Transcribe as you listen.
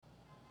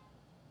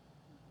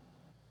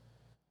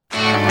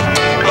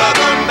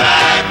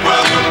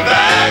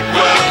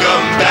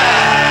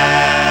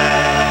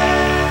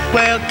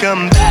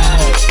welcome back.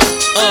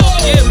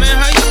 Yeah, man,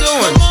 how you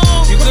doing?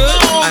 You good?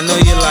 I know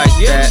you like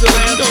that.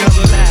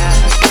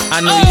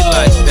 I know you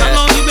like that.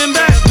 How long you been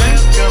back, man?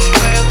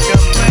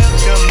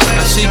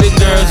 I see the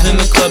girls in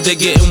the club, they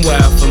getting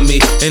wild for me.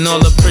 And all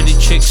the pretty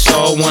chicks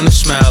all wanna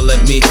smile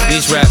at me.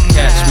 These rap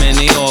cats, man,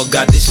 they all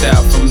got this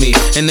style for me.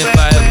 And if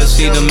I ever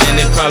see them, man,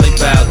 they probably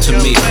bow to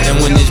me. And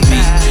when this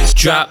beat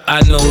drop,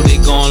 I know they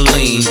gon'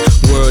 lean.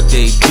 World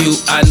debut,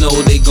 I know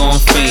they gon'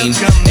 fiend.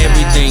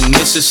 Everything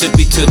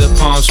Mississippi to the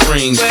Palm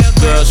Springs.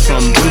 Girls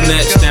from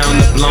brunettes down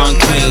to blonde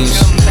queens.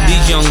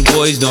 These young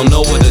boys don't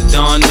know what a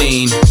Don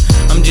mean.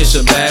 I'm just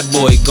a bad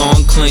boy,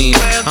 gone clean.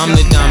 I'm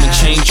the diamond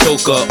chain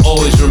choker,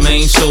 always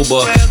remain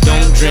sober.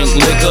 Don't drink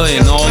liquor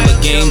and all the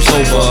game's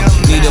over.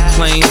 Need a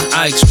plane?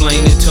 I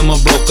explain it to my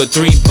broker.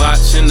 3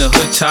 bots in the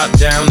hood, top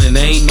down, and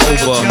ain't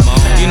over.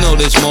 You know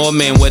there's more,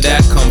 man, where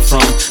that come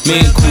from?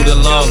 Me and Kuda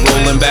Love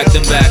rolling back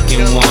to back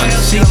in one.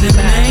 See the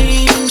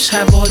names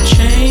have all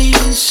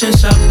changed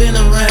since I've been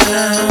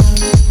around,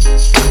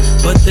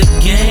 but the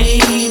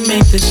game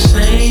ain't the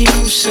same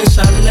since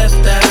I left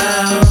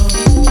out.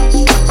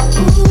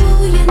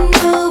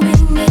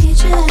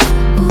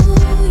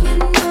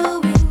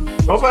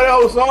 Don't play that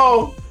whole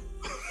song.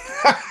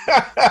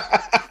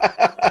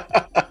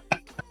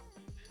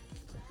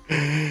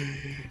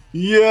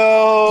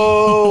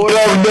 Yo,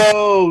 what up,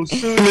 though?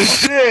 Shooting the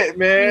shit,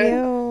 man.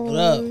 Yo, what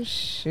up?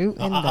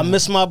 Shooting I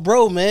miss my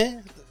bro, man. You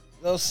know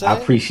what I'm saying? I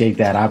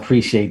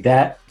appreciate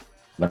that.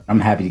 But I'm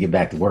happy to get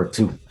back to work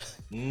too.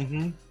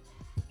 Mm-hmm.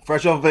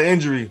 Fresh off an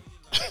injury.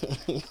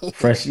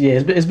 Fresh,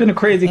 yeah. It's been a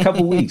crazy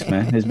couple weeks,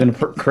 man. It's been a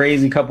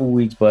crazy couple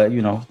weeks, but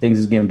you know things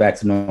is getting back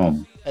to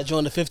normal. Had you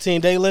on the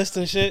 15-day list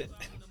and shit?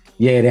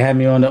 Yeah, they had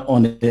me on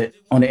the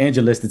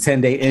injured list, the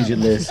 10-day injured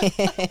list.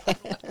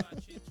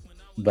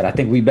 But I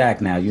think we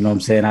back now. You know what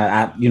I'm saying?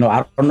 I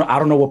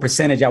don't know what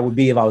percentage I would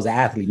be if I was an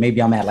athlete.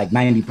 Maybe I'm at like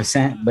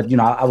 90%, but you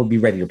know I would be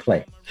ready to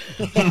play.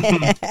 You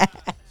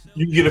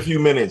can get a few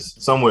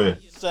minutes somewhere.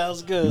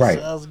 Sounds good. Right.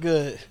 Sounds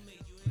good.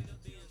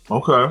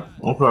 Okay.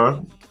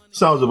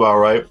 Sounds about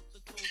right.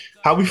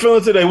 How we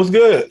feeling today? What's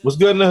good? What's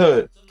good in the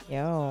hood?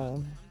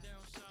 Yo,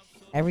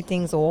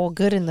 everything's all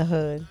good in the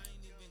hood.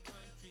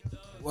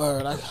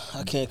 Word, I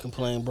can't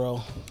complain,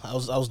 bro. I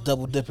was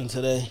double dipping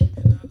today.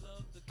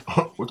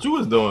 What you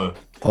was doing?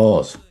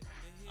 Pause.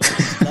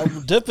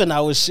 Double dipping,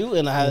 I was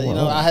shooting.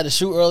 I had to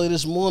shoot early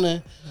this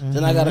morning. Mm-hmm.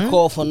 Then I got a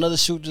call for another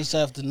shoot this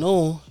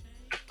afternoon.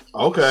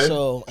 Okay.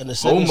 So and the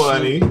second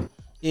money. Shoot,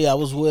 yeah, I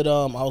was with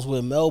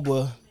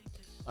Melba.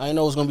 I didn't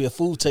know it was gonna be a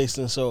food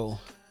tasting, so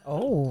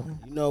you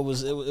know it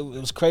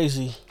was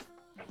crazy.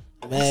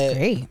 Man, that's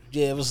great.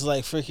 Yeah, it was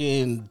like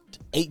freaking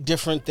 8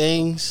 different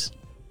things.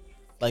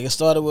 Like it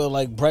started with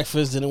like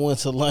breakfast, then it went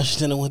to lunch,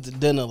 then it went to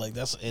dinner.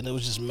 And it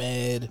was just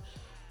mad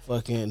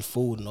fucking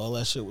food and all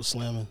that shit was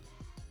slamming.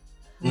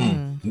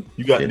 Did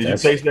you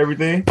taste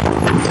everything?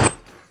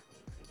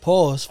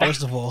 Pause,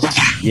 first of all.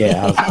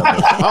 Yeah,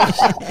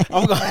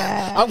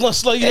 I'm gonna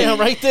slow you down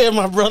right there,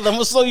 my brother. I'm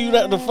gonna slow you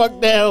the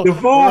fuck down. The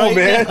food,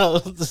 man.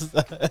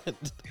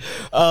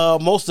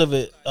 Most of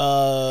it.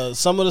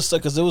 Some of the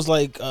stuff, because it was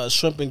like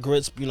shrimp and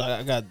grits. You know,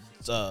 I got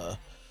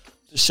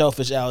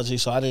shellfish allergy,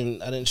 so I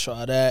didn't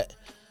try that.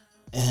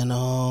 And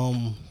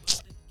I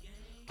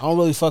don't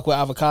really fuck with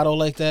avocado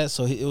like that,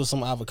 so it was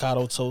some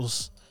avocado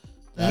toast.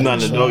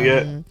 Not in the dough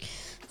yet.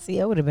 See,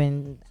 it would have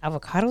been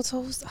avocado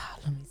toast.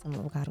 Let me some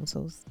avocado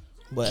toast.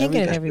 But can't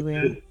get it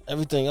everywhere.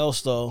 Everything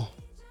else, though,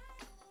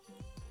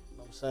 you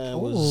know what I'm saying,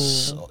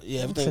 was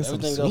everything else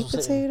sweet was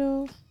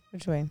potato.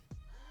 Which way?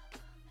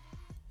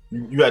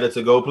 You had it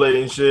to go plate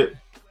and shit.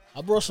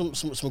 I brought some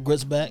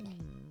grits back.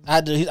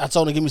 I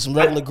told him to give me some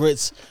regular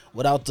grits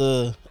without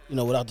the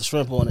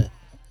shrimp on it.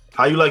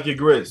 How you like your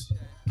grits?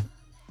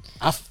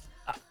 I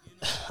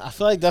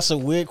feel like that's a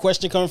weird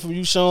question coming from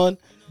you, Sean.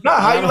 Nah,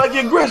 how you like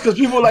your grits? Because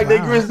people like their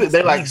grits.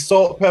 They like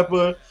salt,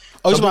 pepper.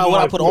 Oh, you mean what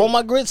I put on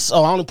my grits?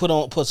 Oh, I only put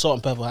salt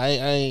and pepper. I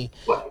ain't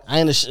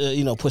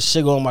put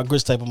sugar on my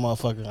grits type of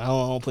motherfucker. I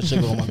don't put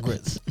sugar on my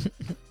grits.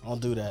 I don't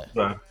do that.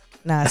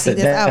 Nah, see,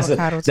 that's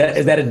avocado toast.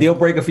 Is that a deal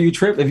breaker for you,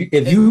 Trip?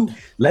 If you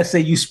let's say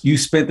you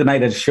spent the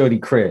night at a shorty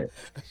crib,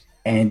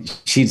 and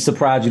she'd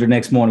surprise you the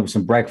next morning with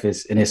some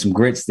breakfast and there's some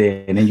grits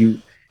there, and then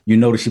you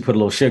notice she put a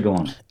little sugar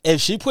on it. If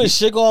she put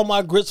sugar on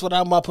my grits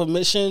without my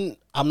permission,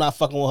 I'm not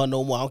fucking with her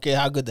no more. I don't care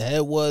how good the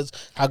head was,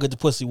 how good the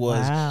pussy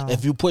was. Wow.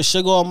 If you put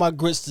sugar on my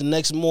grits the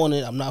next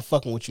morning, I'm not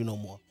fucking with you no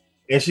more.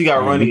 And she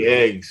got runny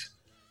eggs.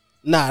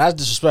 Nah, that's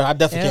disrespectful. I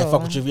definitely can't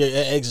fuck with you if your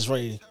eggs is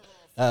ready.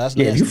 That's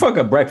if you fuck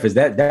up breakfast,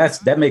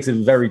 that makes it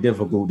very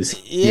difficult to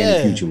see in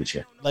the future with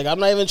you. Like, I'm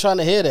not even trying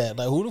to hear that.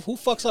 Like, who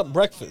fucks up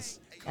breakfast?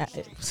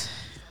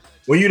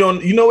 Well, you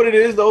know what it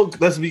is though.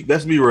 Let's be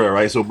real,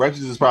 right? So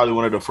breakfast is probably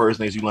one of the first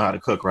things you learn how to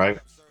cook, right?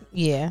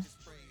 Yeah.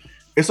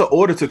 It's an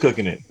order to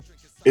cooking it,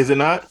 is it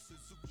not?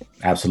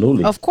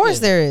 Absolutely. Of course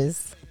there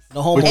is.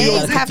 No homo.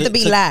 Eggs have to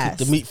be last.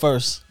 The meat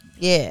first.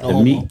 Yeah.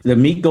 The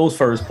meat goes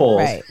first. Pause.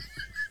 Right.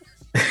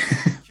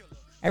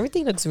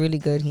 Everything looks really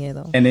good here,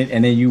 though. And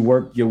then you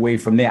work your way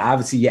from there.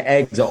 Obviously, your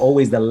eggs are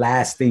always the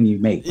last thing you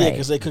make. Yeah,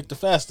 because they cook the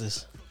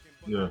fastest.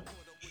 Yeah.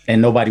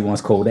 and nobody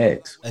wants cold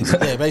eggs.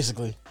 Yeah,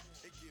 basically.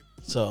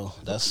 So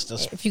that's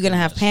If you're gonna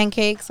have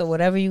pancakes or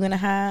whatever you're gonna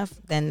have,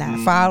 then that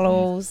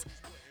follows,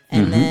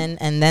 and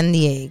then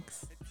the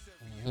eggs.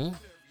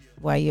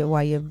 While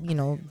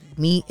your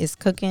meat is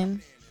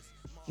cooking,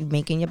 you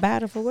making your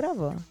batter for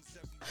whatever.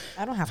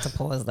 I don't have to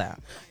pause that.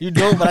 You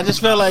do, but I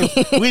just feel like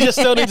we just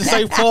still need to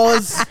say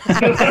pause.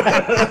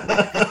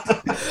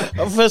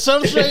 For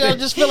some strange, I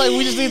just feel like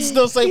we just need to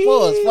still say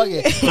pause. Fuck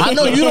it. I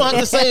know you don't have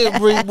to say it,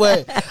 Bree,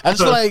 but I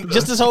just feel like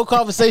just this whole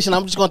conversation,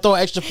 I'm just gonna throw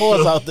an extra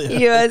pause out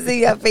there. I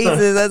see your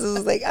faces. I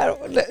was like,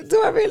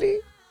 do I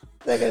really?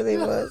 I'm gonna say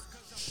pause.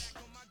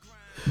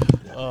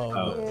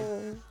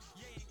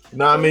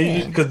 No, I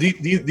mean, because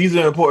these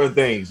are important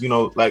things,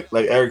 like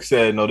Eric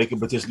said, they can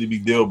potentially be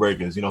deal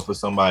breakers, for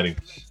somebody,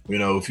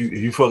 if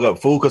you fuck up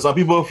food, because some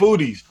people are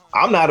foodies.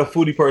 I'm not a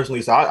foodie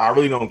personally, so I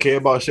really don't care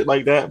about shit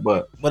like that.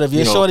 But if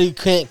your shorty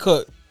can't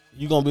cook,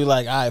 you gonna be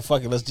like, all right,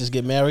 fuck it, let's just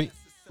get married.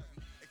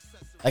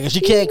 Like if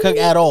she can't cook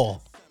at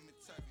all,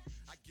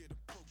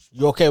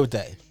 you okay with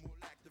that?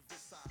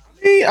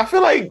 I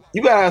feel like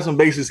you gotta have some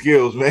basic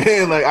skills,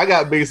 man. Like I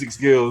got basic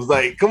skills.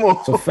 Like, come on.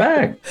 It's a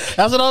fact.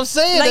 That's what I'm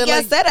saying. Like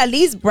I said, at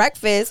least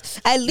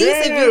breakfast. At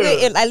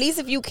least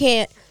if you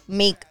can't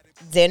make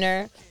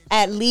dinner,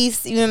 at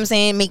least you know what I'm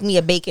saying. Make me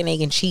a bacon,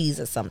 egg, and cheese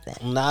or something.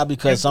 Nah,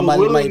 because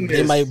somebody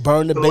might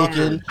burn the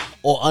bacon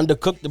or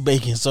undercook the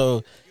bacon.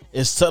 So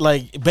it's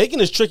like bacon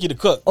is tricky to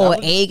cook. Or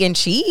egg and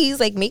cheese.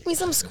 Like make me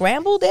some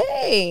scrambled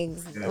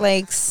eggs. Yeah.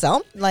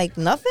 Like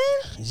nothing.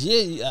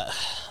 Yeah,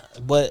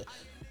 but.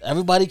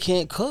 Everybody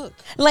can't cook.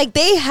 Like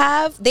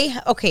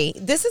okay,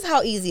 this is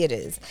how easy it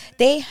is.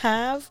 They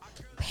have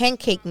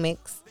pancake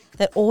mix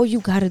that all you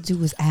gotta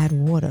do is add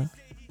water.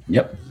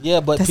 Yep. Yeah,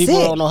 but That's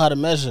people it. don't know how to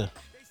measure.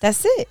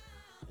 That's it.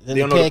 Then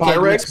the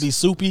pancake mix be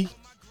soupy.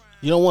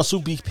 You don't want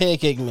soupy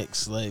pancake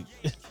mix. Like,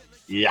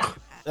 yeah.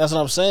 That's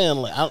what I'm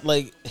saying.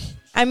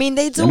 I mean,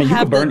 they do you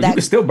have you can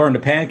still burn the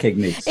pancake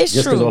mix. It's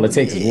just because all it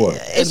takes is water.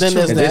 And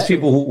then there's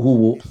people who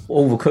will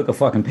overcook a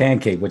fucking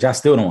pancake, which I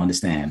still don't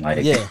understand.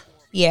 Like,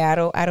 yeah,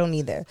 I don't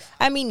either.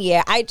 I mean,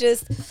 I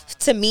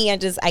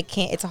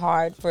can't. It's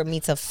hard for me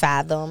to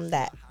fathom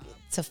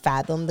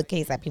the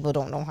case that people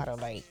don't know how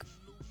to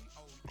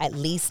at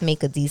least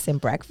make a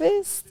decent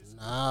breakfast.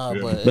 Nah,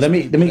 but let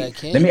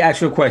me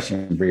ask you a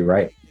question, Bree.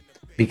 Right?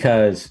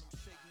 Because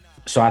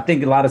so I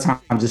think a lot of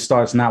times it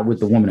starts not with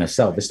the woman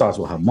herself. It starts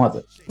with her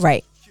mother.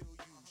 Right.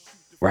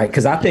 Right.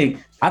 Because I think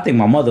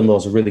my mother-in-law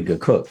is a really good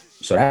cook,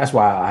 so that's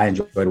why I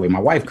enjoy the way my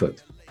wife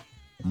cooked.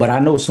 But I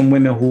know some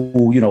women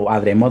who,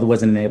 either their mother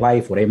wasn't in their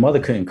life or their mother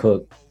couldn't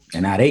cook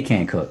and now they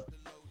can't cook.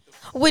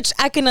 Which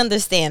I can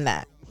understand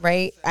that,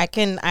 right? I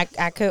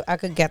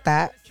could get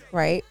that,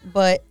 right?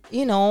 But,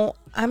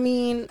 I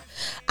mean,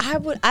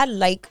 I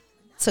like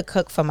to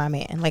cook for my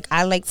man. Like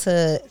I like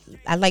to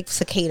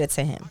cater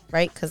to him,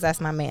 right? Because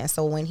that's my man.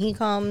 So when he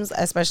comes,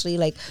 especially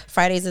like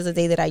Fridays is a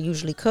day that I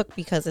usually cook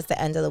because it's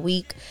the end of the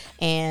week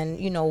and,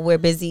 we're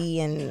busy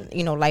and,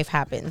 life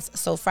happens.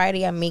 So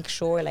Friday I make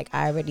sure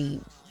I already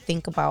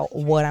think about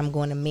what I'm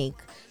going to make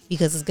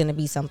because it's going to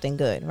be something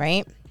good,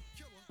 right?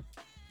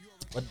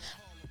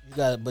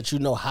 But you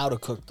know how to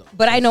cook them.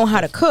 But I know how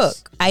to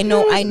cook. I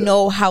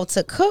know how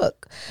to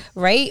cook,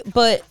 right?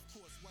 But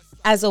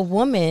as a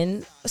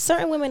woman,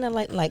 certain women are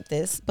like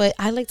this, but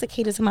I like to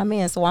cater to my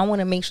man, so I want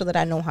to make sure that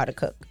I know how to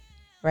cook,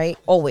 right?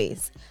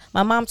 Always.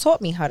 My mom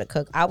taught me how to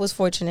cook. I was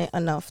fortunate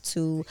enough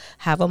to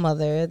have a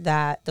mother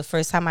that the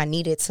first time I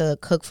needed to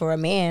cook for a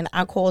man,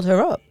 I called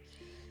her up.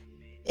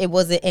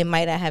 It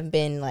might not have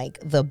been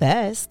the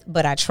best,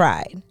 but I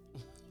tried.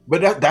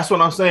 But that's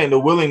what I'm saying. The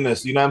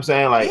willingness, you know what I'm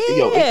saying?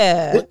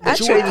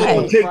 This page is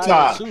on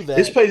TikTok.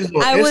 This page is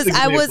on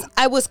Instagram.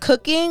 I was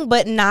cooking,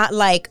 but not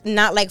like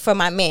for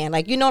my man.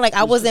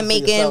 I wasn't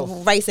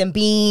making rice and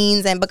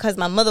beans, and because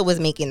my mother was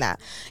making that.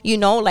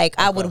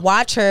 I would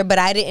watch her, but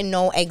I didn't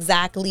know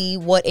exactly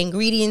what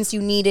ingredients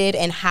you needed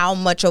and how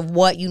much of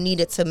what you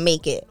needed to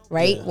make it.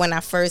 Right? Yeah. When I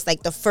first,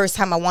 the first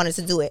time I wanted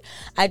to do it,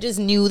 I just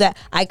knew that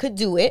I could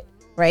do it.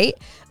 Right.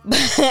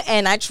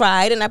 And I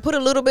tried and I put a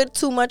little bit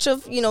too much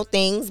of,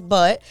 things,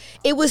 but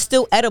it was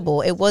still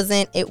edible. It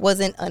wasn't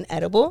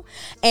unedible.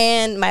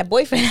 And my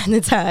boyfriend at the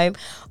time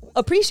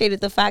appreciated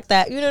the fact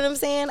that, you know what I'm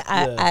saying?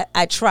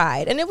 I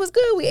tried and it was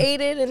good. We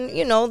ate it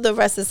and, the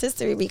rest is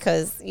history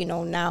because,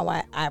 now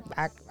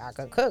I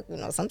could cook.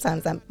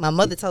 Sometimes my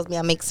mother tells me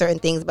I make certain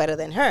things better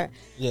than her.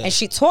 Yeah. And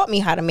she taught me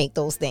how to make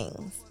those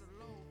things.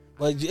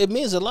 But it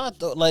means a lot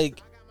though.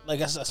 Like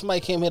somebody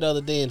came here the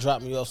other day and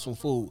dropped me off some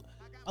food.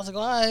 I was like,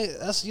 all right,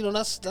 that's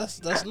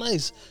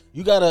nice.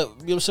 You gotta,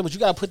 but you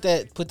gotta put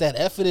that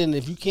effort in.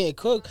 If you can't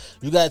cook,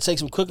 you gotta take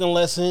some cooking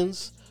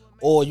lessons,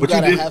 or you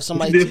gotta have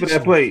somebody. What you did for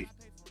that plate?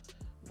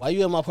 Why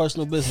you in my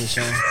personal business,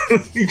 Sean?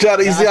 You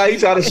see how you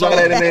try to show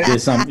that in there?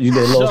 You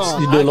did a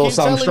little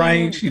something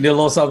strange. You did a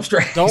little something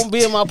strange. Don't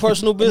be in my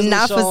personal business.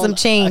 Not Sean. for some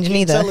change,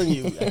 neither. I'm telling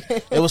you,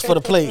 it was for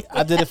the plate.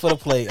 I did it for the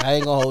plate. I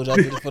ain't gonna hold you. I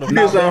did it for the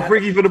plate. You sound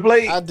freaky for the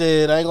plate. I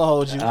did. I ain't gonna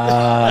hold you.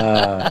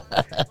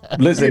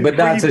 Listen, but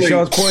now to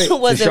Sean's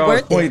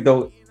point,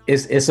 though,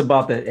 it's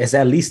about it's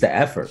at least the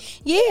effort.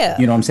 Yeah.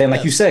 You know what I'm saying?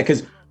 Like you said,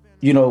 because,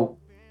 you know,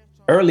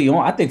 early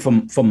on, I think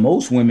for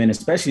most women,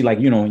 especially like,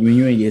 you know, when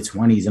you're in your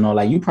 20s and all,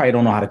 like, you probably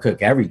don't know how to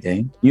cook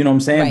everything. You know what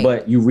I'm saying? Right.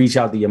 But you reach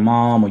out to your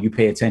mom or you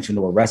pay attention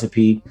to a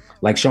recipe.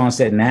 Like Sean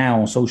said,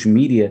 now on social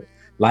media,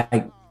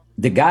 like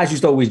the guys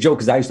used to always joke,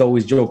 because I used to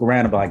always joke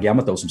around about, like, yeah, I'm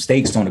gonna throw some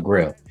steaks on the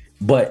grill.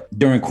 But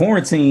during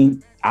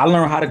quarantine, I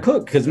learned how to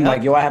cook because I'm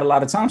like, yo, I had a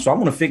lot of time. So I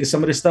want to figure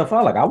some of this stuff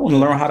out. Like, I want to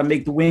learn how to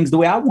make the wings the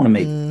way I want to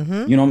make.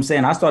 You know what I'm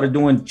saying? I started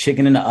doing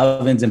chicken in the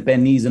ovens and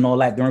panis and all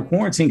that during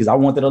quarantine because I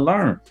wanted to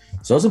learn.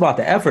 So it's about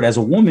the effort. As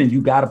a woman,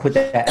 you got to put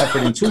that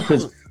effort into,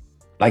 because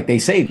like they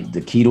say, the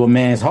key to a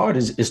man's heart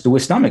is through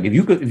his stomach. If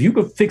you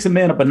could fix a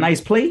man up a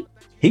nice plate,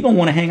 he gonna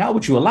want to hang out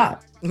with you a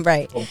lot.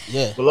 Right.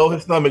 Yeah. Below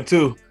his stomach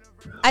too.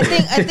 I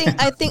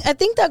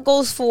think that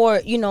goes for,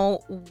 you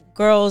know,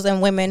 girls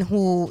and women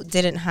who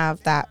didn't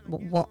have that,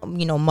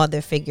 you know,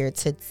 mother figure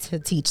to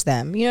teach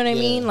them. You know what I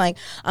mean? Like,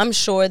 I'm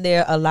sure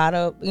there are a lot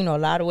of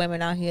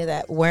women out here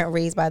that weren't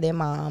raised by their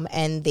mom,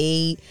 and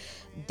they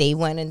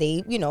went and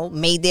they, you know,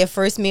 made their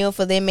first meal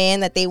for their man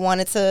that they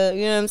wanted to,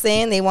 you know what I'm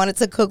saying, they wanted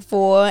to cook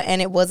for,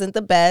 and it wasn't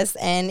the best.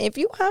 And if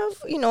you have,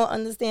 you know,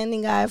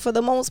 understanding guy, for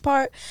the most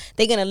part,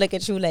 they're gonna look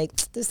at you like,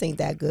 this ain't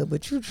that good,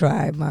 but you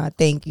tried, ma.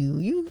 Thank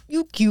you.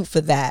 You cute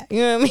for that. You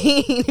know what I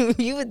mean? If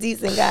you a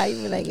decent guy,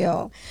 you be like,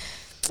 yo,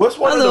 What's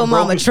one my of the little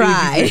mama brokest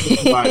things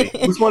you tried. did with somebody?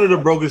 What's one of the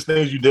brokest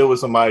things you did with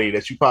somebody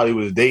that you probably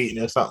was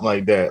dating or something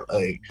like that?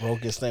 Like,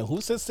 Brokest thing. Who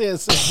says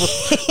what's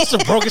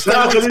the brokest thing?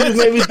 nah, because it just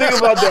made me think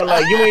about that.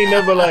 Like, you ain't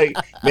never, like,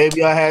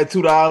 maybe I had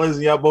 $2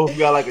 and y'all both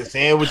got like a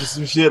sandwich or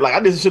some shit. Like, I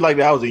did some shit like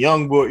that. I was a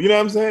young boy. You know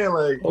what I'm saying?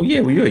 Like, Oh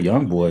yeah, well, you're a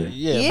young boy.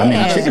 Yeah. I mean,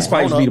 Yeah. chicken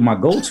spot used to be my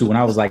go-to when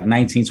I was like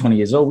 19, 20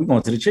 years old. We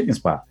going to the chicken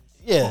spot.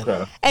 Yeah.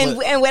 okay. And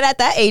when at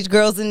that age,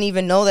 girls didn't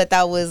even know that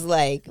was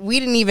like, we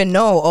didn't even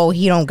know, oh,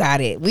 he don't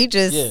got it. We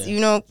just, you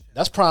know,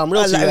 That's prime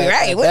real. like,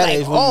 right? We're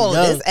like, oh,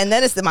 this. this, and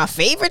then it's my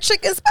favorite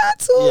chicken spot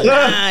too.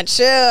 Yeah. Nah,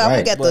 chill. I'm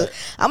Right,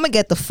 gonna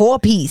get the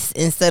 4-piece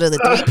instead of the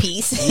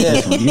 3-piece.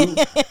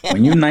 Yeah.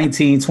 When you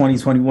 19, 20,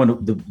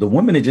 21, the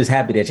women are just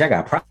happy that y'all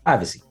got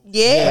privacy.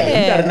 Yeah. Like,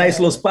 if you got a nice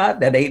little spot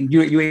that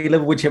you ain't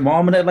living with your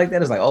mom and that like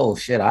that. It's like, oh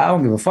shit, I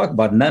don't give a fuck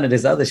about none of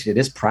this other shit.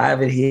 It's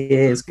private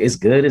here. It's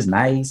good. It's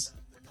nice.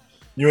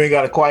 You ain't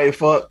got a quiet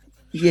fuck.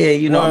 Yeah,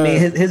 you know what I mean?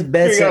 His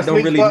bed You set got don't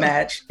sweet really fuck.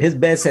 match. His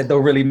bed set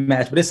don't really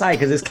match, but it's all right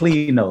because it's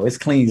clean though. It's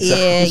clean. So,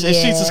 Yeah, His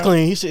sheets is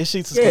clean. His sheets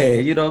is yeah,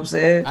 clean. you know what I'm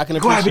saying? I can Be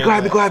quiet,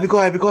 appreciate be quiet, be that.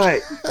 quiet, be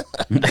quiet,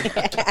 be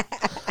quiet.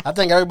 I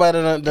think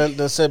everybody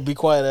done said be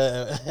quiet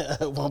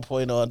at one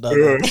point or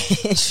another.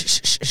 Shh,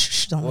 shh, shh,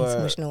 shh, don't make so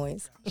Word. much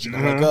noise. She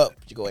gonna wake up.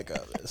 She gonna wake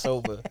up. It's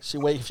over.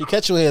 If she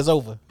catch you here, it's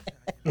over.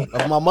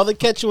 If my mother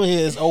catch you in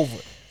here, it's over.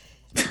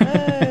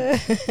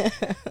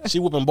 She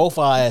whooping both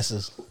our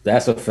asses.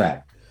 That's a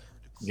fact.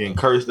 Getting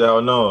cursed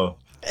out, no.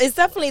 It's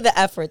definitely the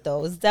effort,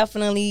 though. It's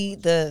definitely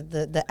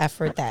the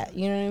effort that,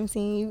 you know what I'm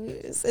saying.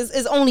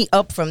 It's only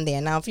up from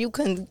there. Now, if you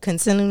can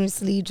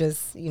continuously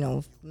just, you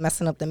know,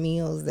 messing up the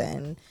meals,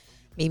 then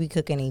maybe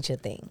cooking ain't your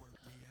thing.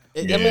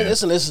 I mean,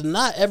 listen, it's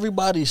not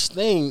everybody's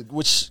thing,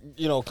 which,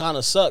 you know, kind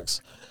of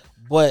sucks.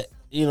 But,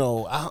 you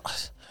know,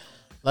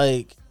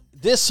 like,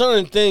 there's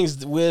certain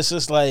things where it's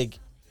just like,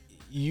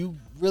 you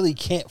really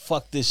can't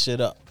fuck this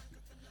shit up.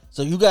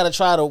 So you got to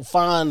try to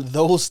find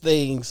those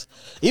things.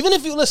 Even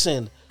if you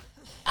listen,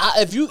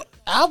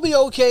 I'll be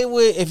okay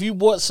with if you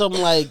bought some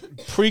like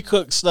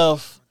pre-cooked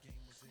stuff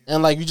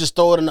and like you just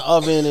throw it in the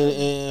oven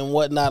and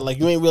whatnot. Like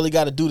you ain't really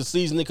got to do the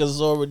seasoning because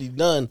it's already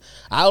done.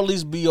 I'll at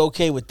least be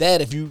okay with that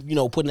if you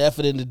know putting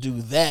effort in to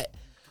do that.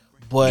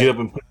 But Get up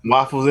and put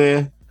waffles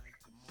in.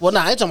 well,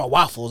 nah, I ain't talking about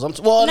waffles. Like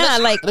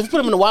if you put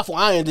them in the waffle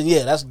iron, then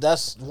yeah,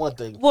 that's one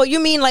thing. Well, you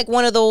mean like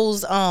one of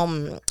those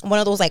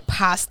like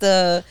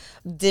pasta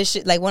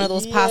dishes, like one of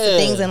those pasta Yeah.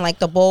 things in like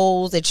the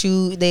bowls that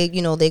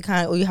they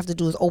kind of, all you have to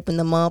do is open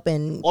them up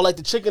and Or like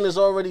the chicken is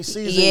already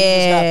seasoned. You Yeah.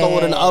 just gotta throw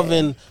it in the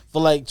oven for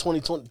like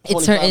 25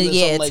 minutes.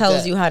 it tells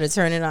like you how to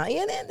turn it on.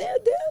 Yeah, there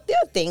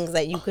are things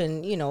that you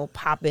can, you know,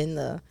 pop in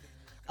the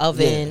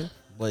oven. Yeah.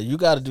 But you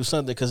got to do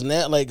something because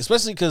now, like,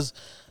 especially because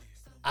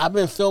I've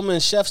been filming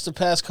chefs the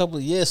past couple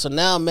of years, so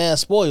now I'm mad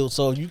spoiled.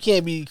 So you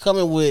can't be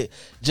coming with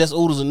just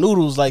oodles and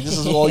noodles like this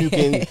is all you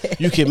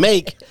can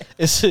make.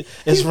 It's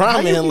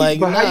ramen. Like,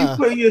 But how nah. you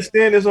putting your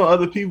standards on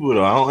other people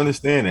though? I don't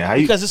understand that. How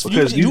you, Because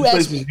because you these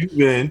asked- places you've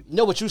been.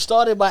 No, but you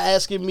started by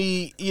asking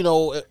me, you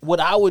know, what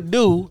I would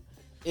do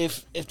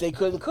if they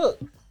couldn't cook.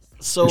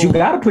 So But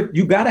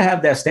you gotta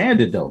have that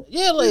standard though.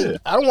 yeah, like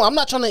I'm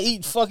not trying to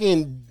eat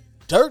fucking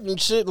dirt and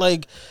shit.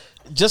 Like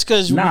just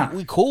because Nah.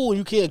 we cool and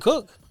you can't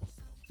cook.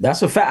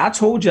 That's a fact. I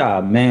told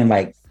y'all, man,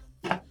 like,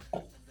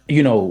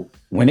 you know,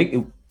 when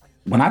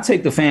I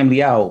take the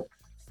family out,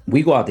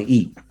 we go out to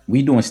eat.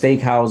 We doing steak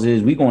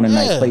houses, we going to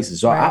nice Yeah. places.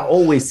 So I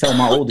always tell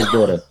my older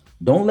daughter,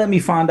 don't let me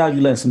find out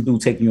you letting some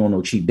dude take you on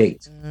no cheap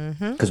dates.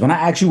 Because when I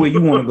ask you where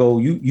you want to go,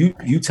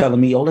 you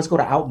telling me, oh, let's go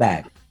to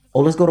Outback.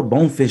 Oh, let's go to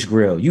Bonefish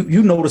Grill.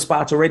 You know the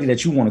spots already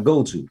that you want to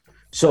go to.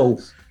 So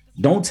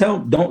don't tell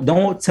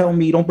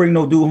me, don't bring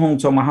no dude home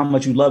talking about how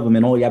much you love him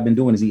and all y'all been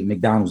doing is eating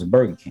McDonald's and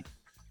Burger King.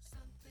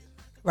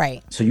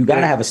 Right. So you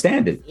gotta have a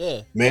standard.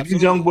 Yeah, Man,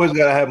 these young boys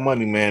gotta have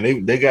money,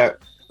 man. They got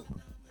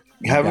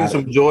having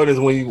some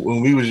Jordans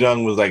when we was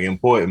young was like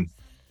important.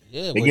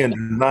 yeah. Again,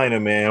 designer,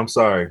 man. I'm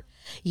sorry.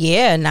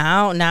 Yeah,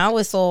 now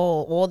it's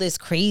all this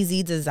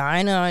crazy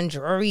designer and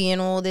jewelry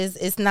and all this.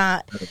 It's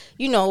not,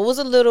 it was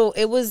a little.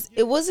 It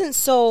wasn't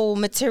so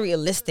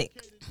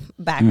materialistic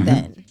back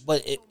then.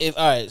 But if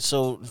all right,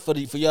 so for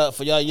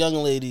y'all young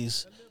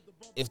ladies,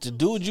 if the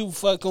dude you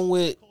fucking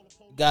with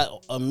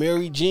got a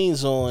Mary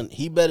jeans on,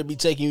 he better be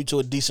taking you to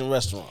a decent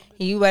restaurant.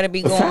 You better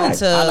be going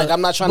to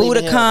I'm not trying to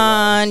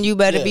Budokan. You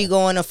better be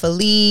going to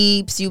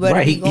Philippe's. You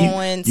better be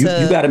going to.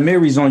 You got a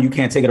Mary's on. You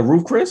can't take it to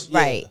Roof Chris.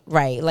 Right.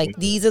 Like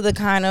these are the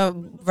kind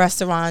of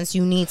restaurants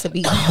you need to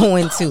be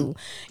going to.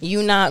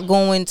 You're not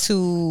going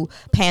to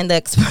Panda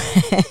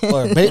Express.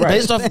 Or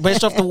based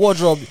off the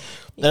wardrobe.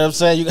 You know what I'm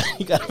saying?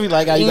 You got to be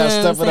like, you got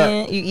to step it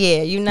up.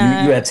 You're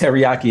not. You at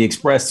Teriyaki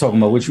Express talking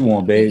about what you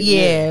want, babe.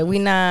 Yeah, we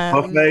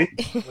not. Buffet.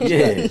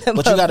 Yeah.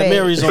 But you got a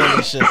Mary's on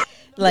and shit.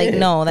 Like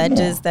no, that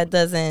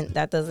doesn't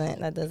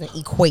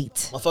equate.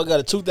 Motherfucker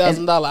got a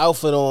 $2,000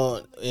 outfit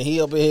on, and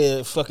he up in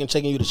here fucking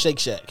checking you to Shake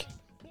Shack.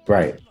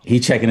 Right. He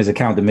checking his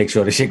account to make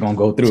sure the shit gonna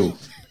go through.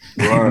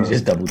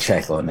 Just double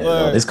check on it.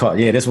 Oh, this car,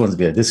 this one's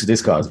good.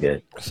 This car's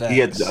good. He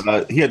had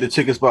the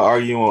chicken spot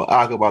arguing with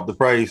Ak about the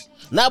price.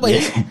 Nah, but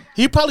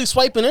he probably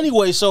swiping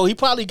anyway, so he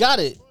probably got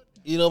it.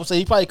 You know what I'm saying?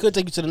 He probably could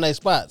take you to the nice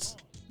spots.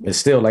 But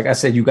still, like I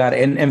said, you got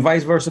it, and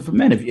vice versa for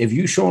men. If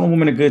you showing a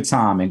woman a good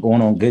time and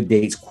going on good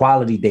dates,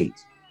 quality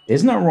dates,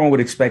 there's nothing wrong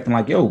with expecting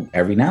like, yo,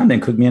 every now and then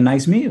cook me a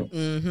nice meal.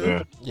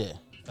 Mm-hmm. Yeah,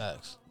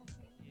 facts.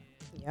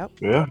 Yep.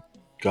 Yeah.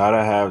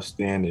 Gotta have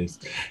standards.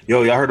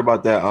 Yo, y'all heard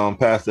about that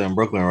pastor in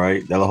Brooklyn,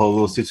 right? That whole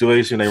little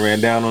situation. They ran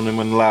down on him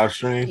in the live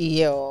stream.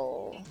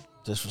 Yo.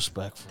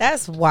 Disrespectful.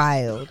 That's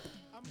wild.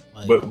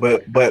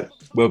 Like,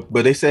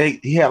 But they say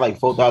he had like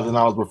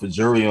 $4,000 worth of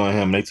jewelry on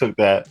him. They took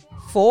that.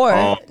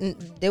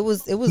 It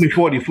was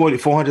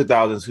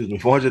 400,000, excuse me,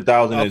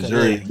 400,000 in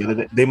jewelry.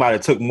 Yeah. They might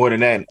have took more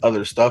than that and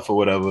other stuff or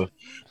whatever.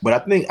 But I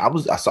think I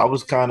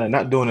was kind of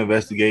not doing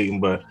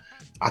investigating, but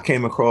I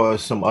came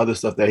across some other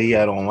stuff that he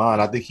had online.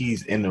 I think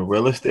he's in the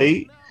real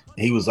estate.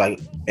 He was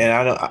like, and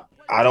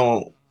I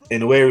don't,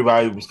 in the way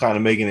everybody was kind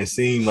of making it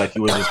seem like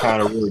he was just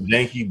kind of really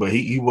janky, but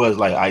he was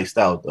like iced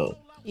out though.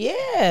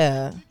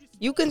 Yeah,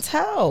 you can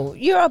tell.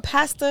 You're a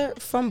pastor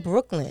from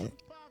Brooklyn.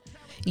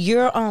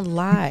 You're on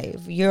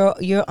live.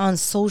 You're on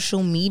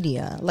social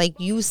media. Like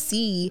you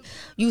see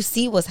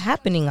what's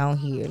happening out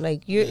here.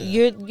 Like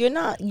you're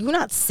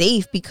not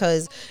safe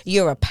because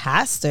you're a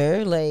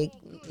pastor. Like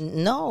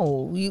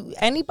no,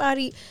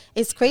 anybody.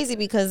 It's crazy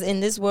because in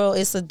this world,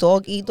 it's a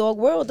dog eat dog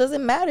world.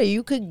 Doesn't matter.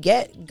 You could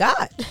get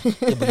got.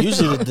 Yeah, but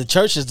usually the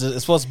church is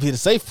supposed to be the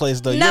safe place,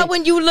 though. Not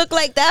when you look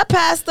like that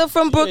pastor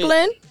from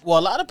Brooklyn. Well,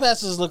 a lot of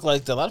pastors look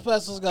like that. A lot of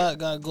pastors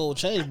got gold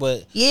chains,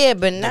 but yeah,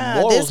 but nah,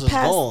 the morals this is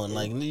gone.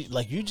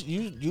 Like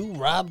you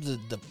robbed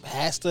the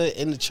pastor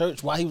in the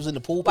church while he was in the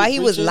pulpit. While he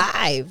was preaching?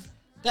 live.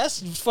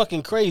 That's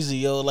fucking crazy,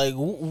 yo. Like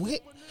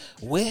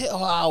where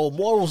are our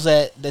morals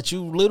at that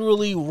you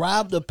literally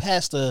robbed a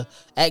pastor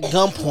at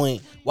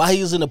gunpoint while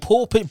he was in the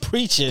pulpit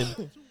preaching?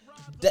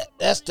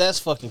 That's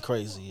fucking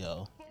crazy,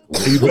 yo.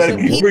 You better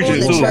keep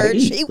preaching too.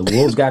 The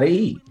wolves gotta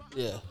eat.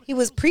 Yeah, he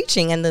was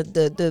preaching, and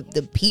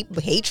the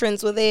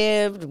patrons were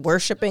there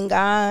worshiping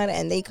God,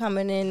 and they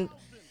coming in.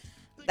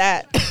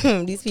 That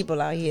these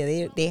people out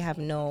here, they have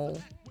no,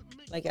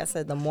 like I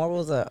said, the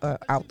morals are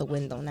out the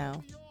window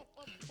now.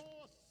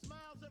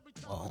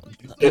 Well,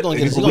 you're gonna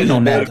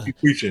get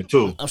preaching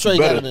too. I'm sure he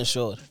got it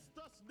insured.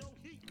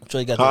 I'm sure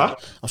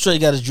he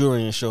got his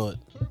jewelry insured.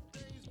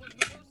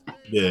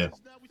 Yeah,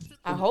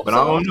 I hope. But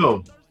so. I don't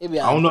know. I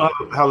don't know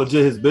how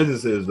legit his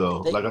business is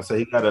though. Like I said,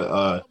 he got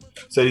a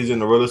said he's in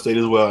the real estate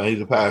as well, and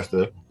he's a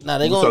pastor. Nah,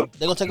 they're gonna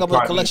take up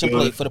a collection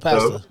plate for the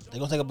pastor. They're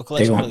gonna take up a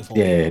collection plate for him.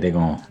 Yeah, they're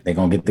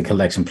gonna get the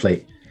collection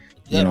plate.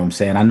 Yep. You know what I'm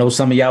saying? I know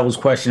some of y'all was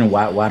questioning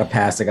why the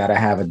pastor gotta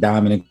have a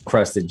diamond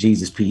encrusted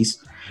Jesus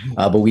piece.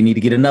 But we need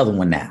to get another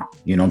one now.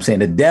 You know what I'm saying?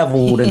 The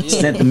devil that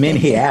sent them in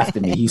here after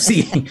me. You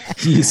see,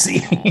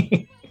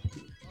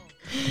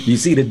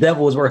 the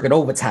devil is working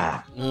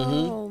overtime.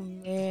 Oh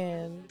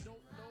man.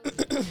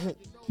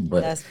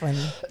 But that's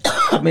funny.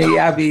 I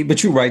mean,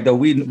 but you're right though.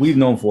 We've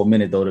known for a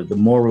minute though that the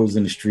morals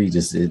in the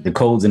streets, the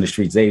codes in the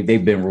streets, they've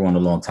been ruined a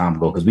long time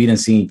ago because we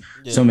didn't see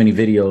so many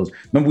videos.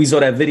 Remember we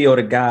saw that video of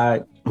the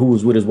guy who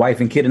was with his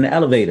wife and kid in the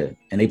elevator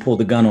and they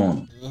pulled the gun on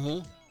him.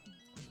 Mm-hmm.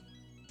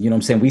 You know what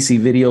I'm saying? We see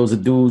videos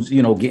of dudes,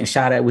 getting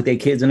shot at with their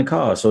kids in the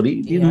car. So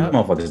these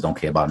motherfuckers don't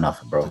care about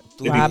nothing, bro.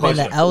 Robbing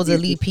the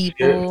elderly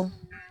people.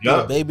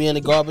 Yeah. Baby in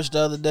the garbage the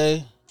other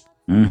day.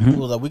 Mm-hmm. It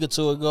was like a week or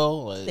two ago.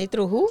 Like, they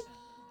threw who?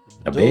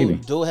 A baby.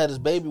 Dude had his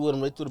baby with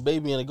him. They threw the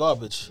baby in the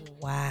garbage.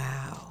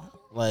 Wow.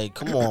 Like,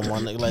 come on,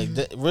 man. Like,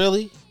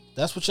 really?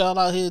 That's what y'all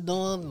out here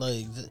doing?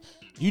 Like,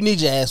 you need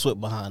your ass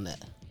whipped behind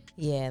that.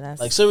 Yeah, that's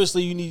like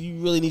seriously.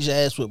 You really need your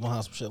ass whipped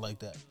behind some shit like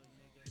that.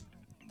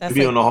 You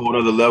be on a whole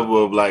other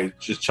level of like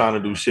just trying to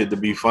do shit to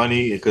be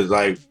funny, because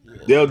like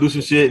they'll do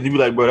some shit and you be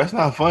like, bro, that's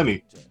not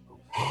funny.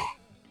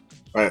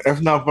 Right?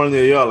 If not funny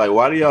to y'all, like,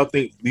 why do y'all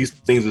think these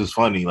things is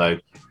funny?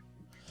 Like,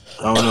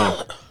 I don't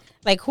know.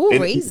 Like, who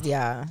raised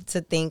y'all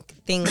to think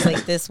things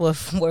like this were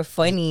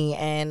funny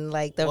and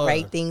like the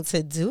right thing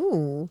to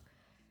do?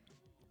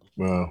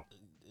 Well,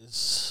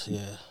 It's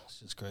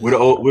just crazy. we're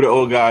the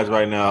old guys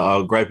right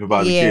now, griping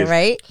about the kids.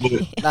 Right.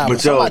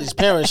 But somebody's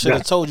parents should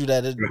have told you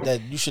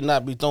that you should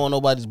not be throwing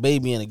nobody's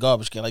baby in a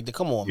garbage can. Like,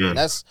 come on, man.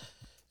 That's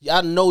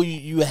I know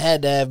you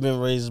had to have been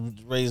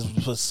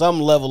raised for some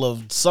level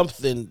of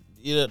something.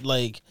 You know,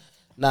 like,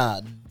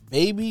 nah,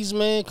 babies,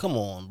 man. Come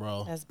on,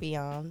 bro. That's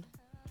beyond.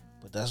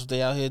 But that's what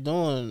they out here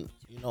doing.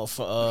 You know,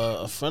 for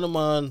a friend of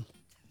mine,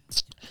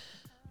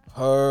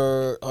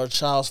 her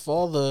child's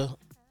father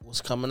was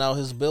coming out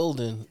his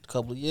building a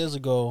couple of years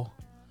ago,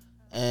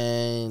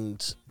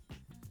 and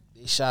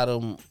they shot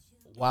him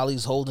while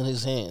he's holding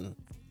his hand,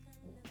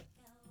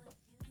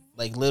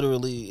 like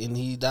literally, and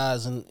he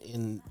dies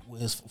in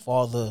his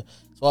father.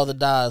 His father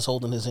dies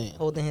holding his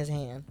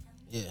hand.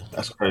 Yeah,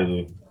 that's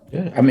crazy.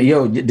 Yeah, I mean,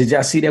 yo, did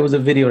y'all see there was a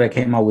video that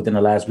came out within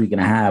the last week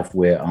and a half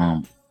where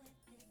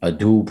a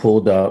dude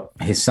pulled up,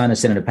 his son is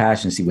sitting in the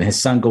passenger seat. When his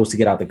son goes to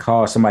get out the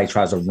car, somebody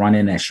tries to run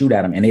in and shoot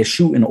at him, and they're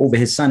shooting over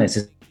his son as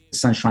his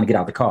son's trying to get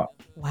out the car.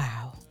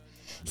 Wow.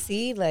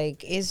 See,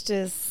 like, it's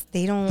just,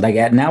 they don't... Like,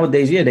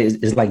 nowadays,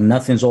 it's like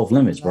nothing's off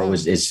limits, bro.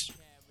 It's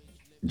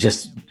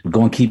just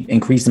going to keep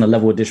increasing the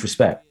level of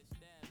disrespect.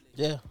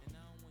 Yeah.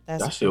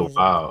 That shit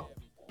wild.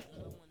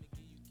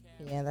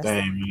 Yeah, that's...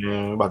 Damn,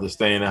 man. I'm about to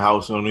stay in the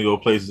house and only go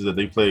places that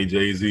they play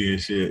Jay-Z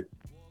and shit.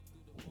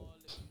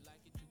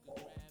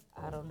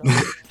 I don't know.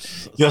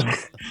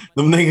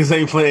 Them niggas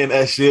ain't playing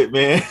that shit,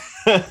 man.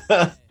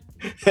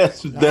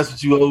 That's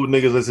what you old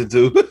niggas listen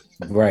to.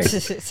 Right.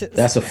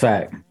 That's a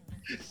fact.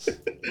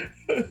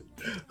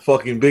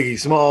 Fucking Biggie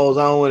Smalls,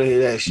 I don't want to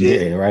hear that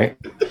shit. Yeah, right.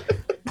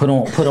 Put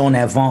on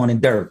that Vaughn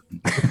and Dirk.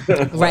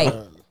 Right.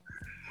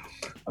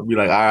 I'll be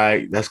like, all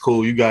right, that's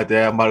cool. You got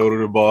that. I'm about to go to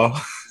the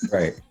bar.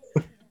 Right.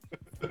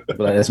 But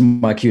that's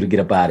my cue to get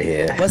up out of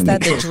here. What's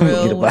that? The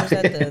drill? What's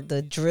that?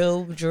 The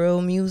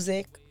drill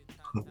music.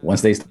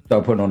 Once they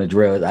start putting on the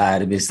drill, all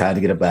right, it's time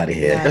to get up out of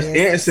here. That's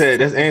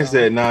Ant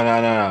said.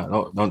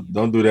 No.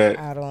 Don't do that.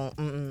 I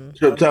don't.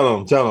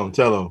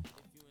 Tell him.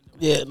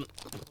 Yeah.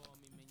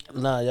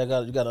 Nah, you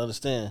gotta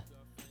understand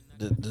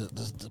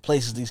the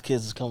places these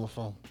kids is coming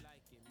from.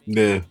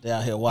 Yeah. They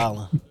out here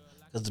wilding.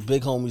 Because the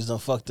big homies done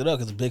fucked it up.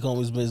 Because the big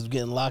homies been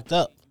getting locked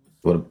up.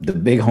 Well, the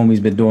big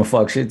homie's been doing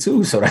fuck shit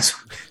too, so that's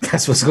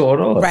what's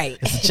going on. Right.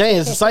 It's a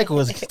change. The cycle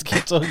is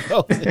keeps on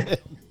going.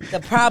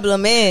 The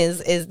problem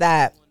is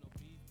that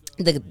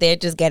they're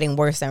just getting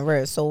worse and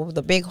worse. So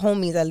the big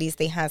homies, at least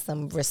they had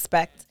some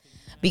respect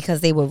because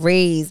they were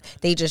raised.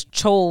 They just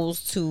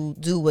chose to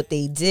do what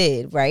they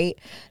did, right?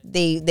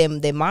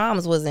 Their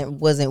moms wasn't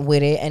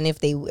with it, and if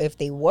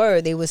they were,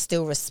 they were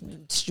still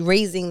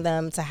raising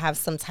them to have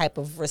some type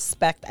of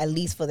respect, at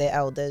least for their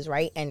elders,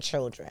 right, and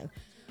children,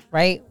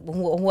 right?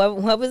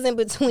 Whoever's in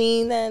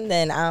between them,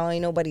 then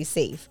ain't nobody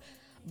safe.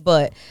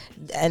 But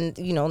and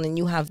then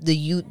you have the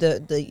youth,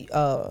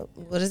 the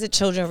what is it?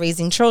 Children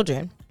raising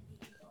children.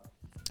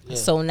 Yeah.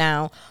 So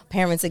now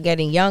parents are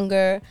getting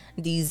younger.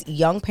 These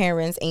young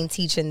parents ain't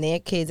teaching their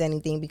kids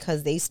anything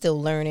because they still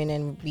learning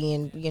and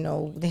being,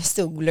 they're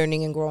still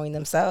learning and growing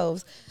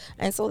themselves.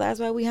 And so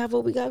that's why we have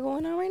what we got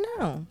going on right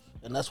now.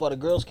 And that's why the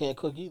girls can't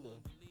cook either.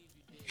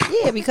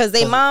 Yeah, because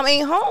their mom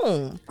ain't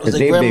home. Because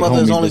their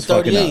grandmother's only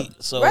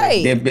 38. So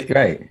right.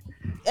 Right.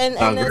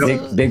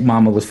 And big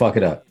mama was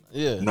fucking up.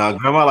 Yeah. Nah,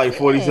 grandma like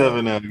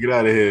 47 now. Get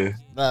out of here.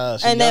 Nah,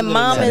 and then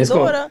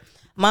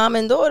mom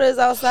and daughter is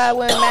outside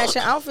wearing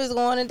matching outfits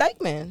going to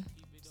Dykeman,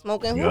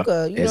 smoking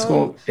hookah. It's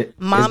going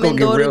mom and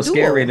get daughter real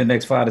scary in the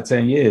next 5 to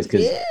 10 years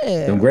because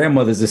them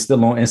grandmothers are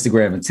still on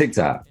Instagram and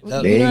TikTok.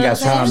 They ain't got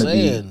time to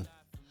be.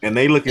 And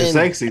they looking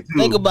sexy too.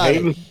 Think about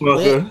it.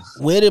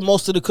 Where did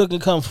most of the cooking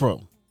come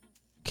from?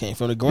 Came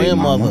from the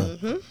grandmother.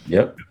 Mm-hmm.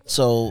 Yep.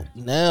 So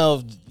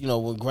now,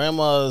 when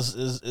grandma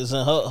is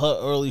in her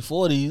early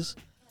 40s.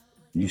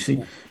 You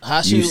see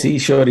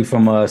Shorty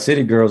from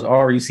City Girls,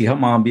 or you see her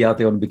mom be out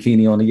there on the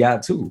bikini on the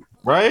yacht too.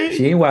 Right?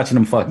 She ain't watching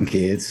them fucking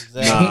kids.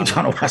 Exactly. She ain't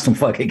trying to watch them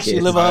fucking kids. She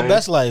living her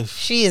best life.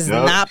 She is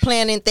not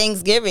planning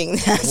Thanksgiving.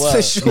 That's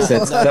for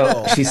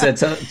sure. She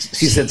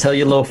said, tell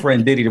your little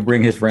friend Diddy to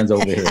bring his friends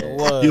over here.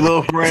 Your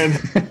little friend.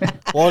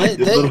 Well,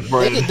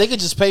 they could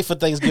just pay for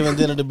Thanksgiving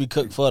dinner to be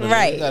cooked for them.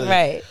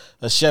 Right.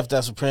 A chef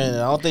that's preparing.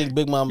 I don't think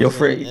Big Mama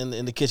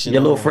in the kitchen.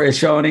 Your little friend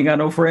Sean ain't got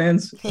no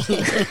friends.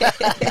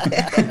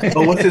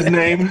 Oh, what's his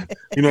name?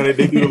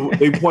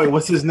 They point.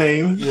 What's his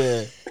name?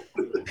 Yeah.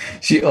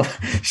 She'll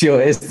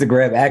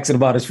Instagram asking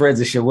about his friends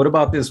and shit. What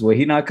about this one?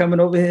 He not coming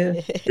over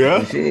here?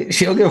 Yeah.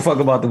 She don't give a fuck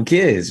about them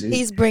kids.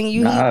 He's bringing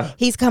you.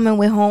 He's coming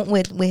with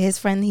his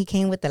friend he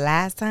came with the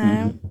last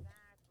time.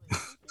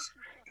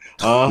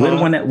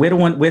 Mm-hmm. We're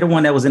the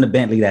one that was in the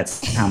Bentley that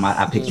time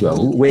I picked you up.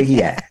 Where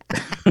he at?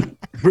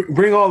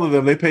 Bring all of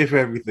them. They pay for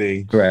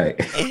everything. Right.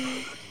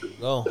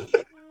 Go.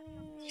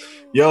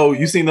 Yo,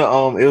 you seen the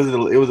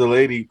it was a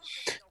lady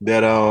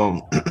that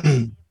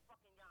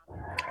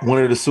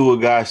wanted to sue a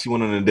guy she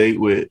went on a date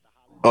with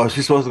Oh,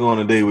 she's supposed to go on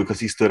a date because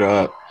he stood her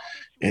up,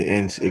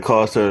 and it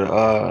caused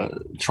her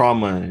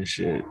trauma and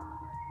shit.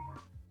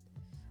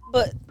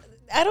 But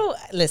I don't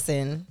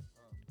listen.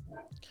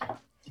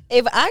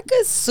 If I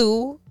could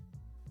sue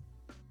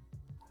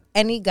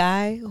any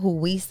guy who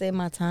wasted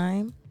my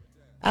time,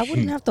 I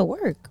wouldn't have to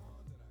work.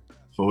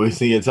 For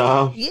wasting your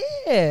time?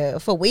 Yeah,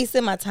 for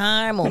wasting my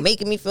time or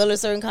making me feel a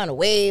certain kind of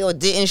way or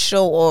didn't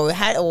show or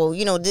had or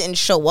didn't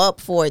show up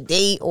for a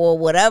date or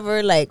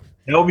whatever. Like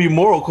That would be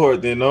moral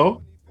court then,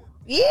 no?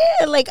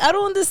 yeah, like I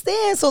don't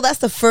understand. So that's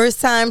the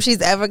first time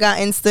she's ever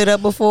gotten stood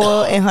up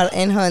before in her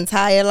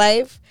entire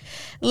life.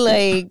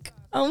 Like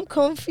I'm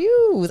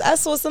confused. I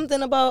saw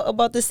something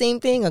about the same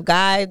thing. A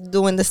guy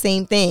doing the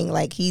same thing.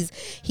 Like he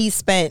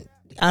spent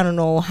I don't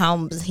know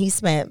how he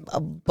spent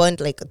a bunch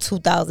like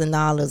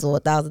 $2,000 or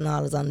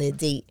 $1,000 on their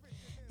date,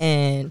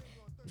 and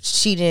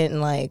she didn't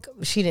like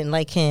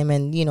him,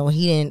 and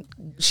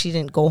she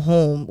didn't go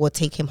home or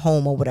take him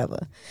home or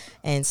whatever,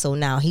 and so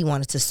now he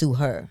wanted to sue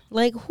her.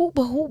 Like who?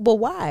 But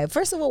why?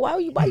 First of all, why are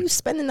you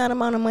spending that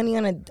amount of money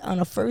on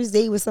a first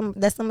date with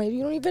somebody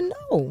you don't even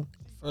know?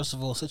 First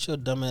of all, sit your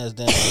dumb ass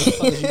down. What the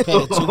fuck is you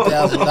paying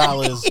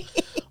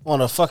 $2,000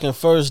 on a fucking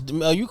first?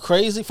 Are you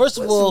crazy? First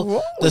of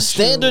all, the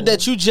standard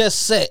that you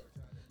just set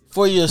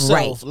for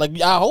yourself, right.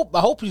 like I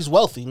hope he's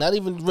wealthy, not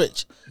even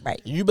rich.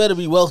 Right. You better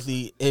be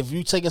wealthy if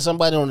you taking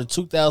somebody on a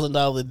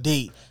 $2,000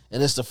 date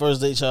and it's the first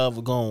date y'all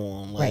ever go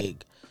on. Like,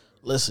 right.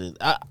 Listen,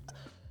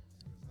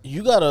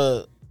 you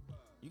gotta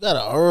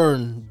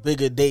earn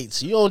bigger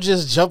dates. You don't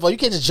just jump out. You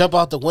can't just jump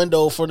out the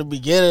window from the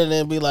beginning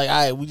and be like, all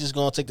right, we just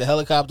gonna take the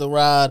helicopter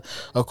ride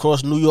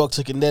across New York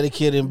to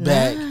Connecticut and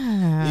back.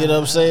 You know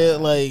what I'm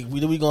saying? Like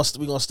we gonna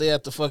stay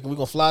at the fucking. We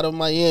gonna fly to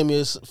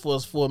Miami for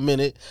a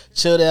minute,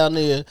 chill down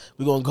there.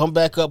 We gonna come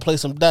back up, play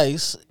some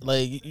dice.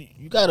 Like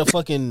you gotta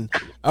fucking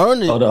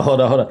earn it. Hold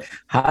on.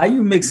 How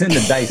you mixing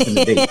the dice in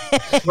the date?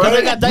 Because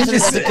they got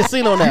dice at the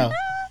casino now.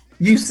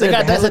 You said they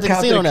got dice at the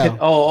casino now.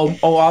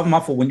 Oh, my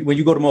fault. When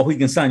you go to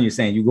Mohegan Sun, you're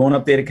saying you're going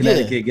up there to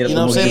Connecticut, get you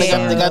up know to what I'm Mohegan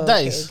saying? They Sun. got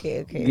dice.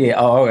 Okay. Yeah.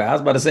 Oh, okay. I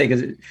was about to say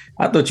because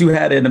I thought you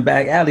had it in the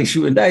back alley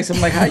shooting dice. I'm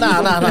like, how you?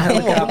 Nah.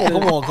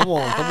 Come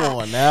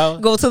on now.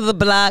 Go to the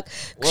block,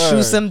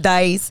 shoot some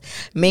dice,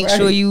 make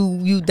sure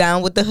you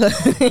down with the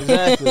hood.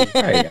 Exactly.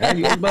 Right. I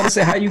was about to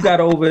say how you got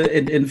over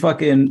in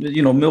fucking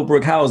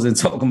Millbrook housing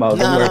talking about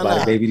don't worry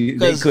about it, baby.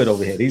 They good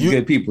over here. These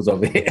good people's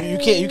over here.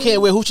 You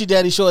can't wear hoochie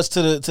daddy shorts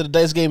to the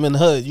dice game in the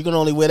hood. You can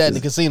only wear that in the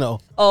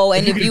casino. Oh,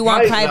 and if you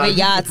want private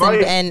yachts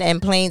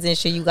and planes and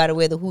shit, you got to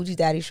wear the hoochie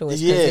daddy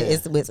shorts. Yeah,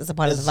 it's a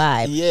part of the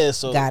vibe. Yeah,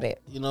 so got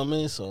it. You know what I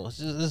mean? So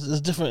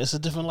it's different. It's a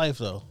different life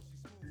though.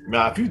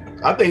 Nah,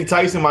 I think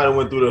Tyson might have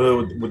went through the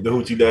hood with the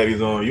hoochie daddies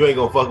on. You ain't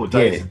gonna fuck with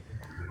Tyson.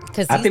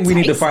 I think we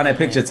need to find that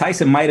picture.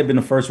 Tyson might have been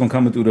the first one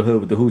coming through the hood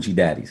with the hoochie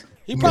daddies.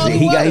 He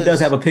does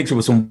have a picture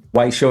with some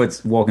white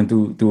shorts walking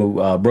through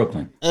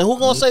Brooklyn. And who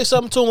gonna say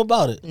something to him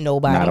about it?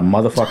 Nobody. Not a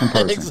motherfucking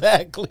person.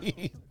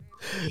 Exactly.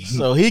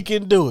 So he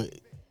can do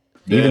it.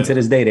 Even to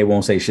this day, they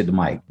won't say shit to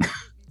Mike.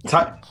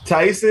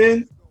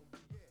 Tyson,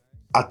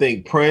 I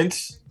think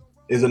Prince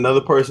is another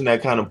person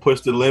that kind of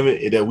pushed the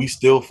limit that we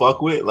still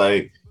fuck with.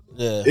 Like,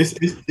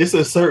 it's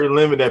a certain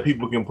limit that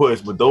people can push,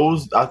 but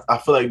those I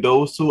feel like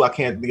those two, I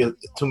can't think of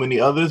too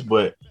many others,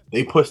 but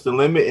they push the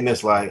limit, and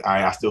it's like, all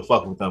right, I still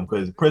fuck with them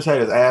because Prince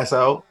had his ass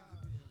out.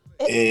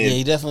 And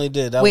he definitely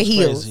did. That was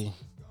crazy.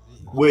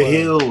 With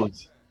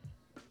heels,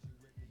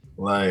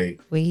 like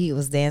where he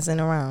was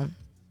dancing around.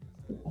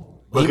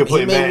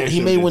 He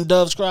made When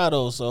Doves Cry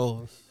though.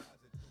 So,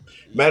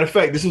 matter of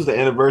fact, this was the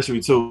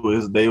anniversary too.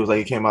 His day was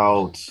like it came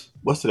out.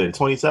 What's today?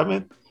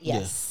 27th.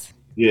 Yes.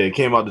 Yeah, it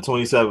came out the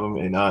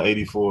 27th in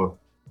 '84.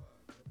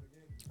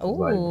 Oh,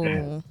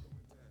 like,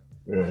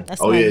 yeah.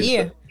 That's my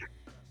year.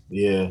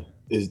 Yeah.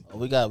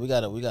 We got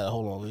to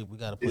hold on. We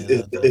got to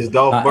play it's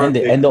Dolph's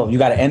birthday. You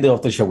got to end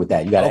off the show with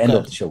that. You got to end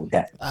off the show with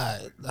that. All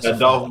right. That's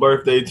Dolph's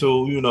birthday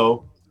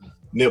too.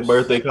 Nip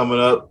birthday coming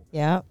up.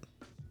 Yeah.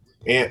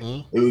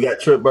 And we got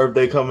Trip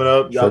birthday coming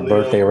up. Trip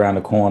birthday around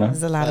the corner.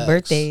 There's a lot of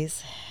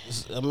birthdays.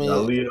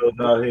 Leo's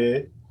out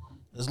here.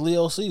 It's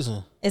Leo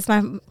season. It's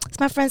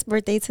my friend's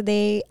birthday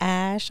today.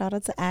 Ash, shout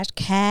out to Ash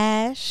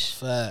Cash.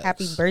 Facts.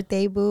 Happy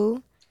birthday,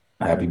 boo.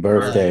 Happy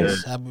birthday.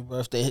 Happy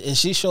birthday. And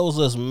she shows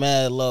us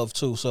mad love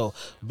too. So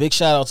big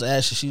shout out to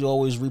Ashley. She's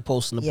always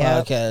reposting the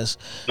podcast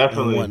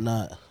and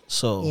whatnot.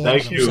 So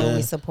thank you.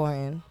 Always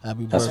supporting.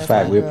 Happy birthday. That's a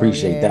fact. We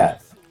appreciate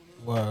that.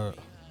 Word.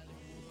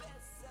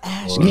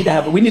 We need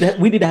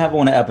to have her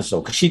on the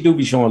episode because she do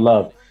be showing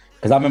love.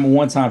 Because I remember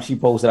one time she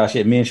posted our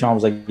shit. Me and Sean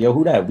was like, "Yo,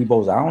 who that?" We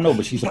both, I don't know,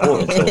 but she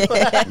supported. So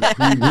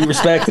we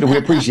respect it. We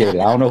appreciate it.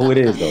 I don't know who it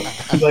is though.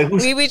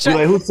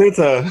 Who sent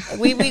her?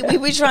 We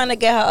be trying to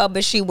get her up,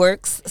 but she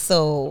works.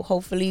 So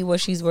hopefully, what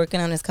she's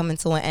working on is coming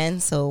to an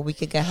end. So we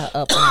could get her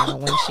up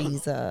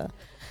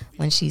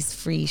when she's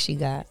free. She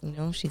got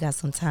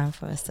some time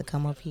for us to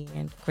come up here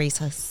and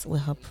grace us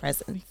with her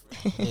presence.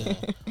 Yeah.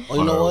 Oh,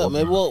 you know what?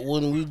 Maybe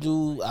when we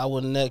do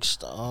our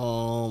next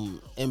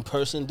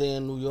in-person day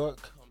in New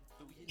York,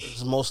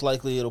 It's most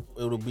likely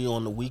it'll be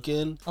on the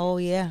weekend. Oh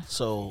yeah.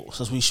 So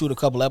since we shoot a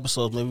couple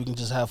episodes, maybe we can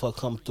just have her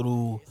come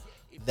through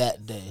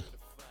that day.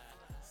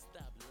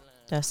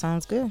 That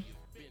sounds good.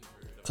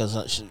 Because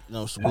it's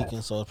the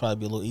weekend, so it'll probably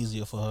be a little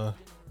easier for her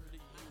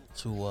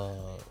to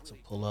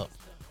pull up.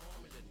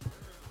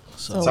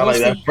 So Sound like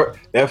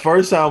that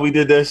first time we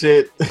did that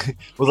shit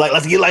was like,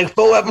 let's get like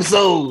 4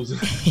 episodes.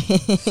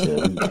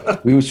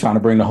 We was trying to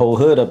bring the whole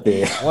hood up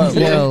there. One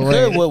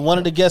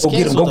of the guests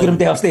Go get him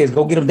downstairs.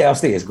 Go get him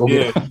downstairs. Go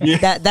get him.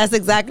 Yeah. That's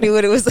exactly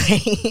what it was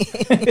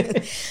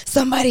like.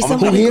 somebody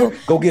here.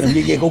 Go get him.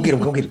 Yeah, go get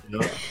him. Go get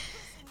him.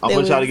 I'm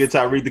gonna try to get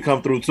Tyreek to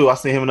come through too. I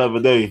seen him the other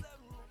day.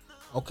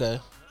 Okay.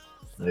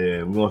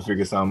 Yeah, we're gonna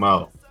figure something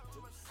out.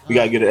 We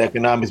gotta get the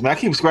economics, man. I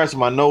keep scratching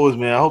my nose,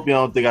 man. I hope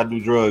y'all don't think I do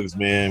drugs,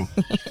 man.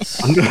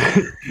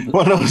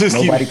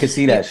 Nobody could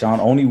see that, Sean.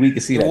 Only we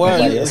could see that.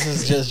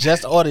 This is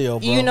just audio,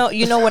 bro.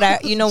 You know what I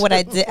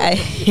did. I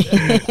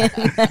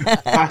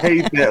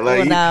hate that.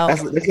 Like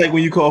that's like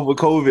when you call for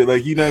COVID.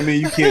 Like, you know what I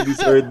mean? You can't do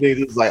certain things.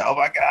 It's like, oh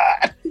my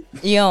God.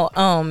 Yo,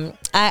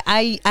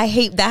 I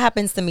hate that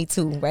happens to me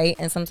too, right?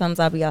 And sometimes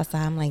I'll be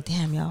outside. I'm like,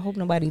 damn, y'all. I hope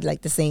nobody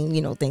like the same,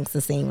 thinks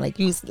the same. Like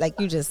you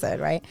just said,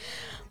 right?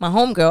 My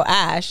homegirl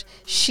Ash,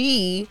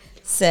 she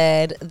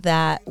said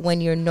that when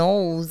your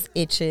nose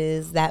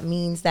itches, that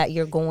means that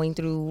you're going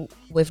through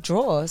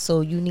withdrawal.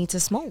 So you need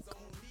to smoke.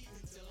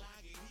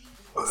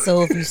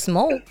 So if you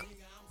smoke,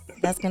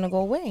 that's gonna go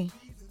away.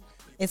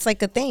 It's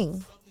like a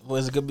thing. Well,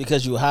 is it good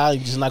because you high?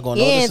 You're just not going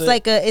to notice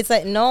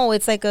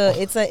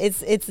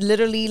it's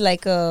literally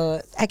like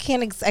a. I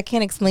can't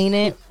explain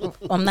it.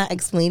 I'm not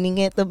explaining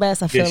it the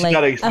best. I feel like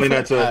gotta explain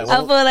that to us. I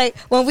feel like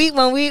when we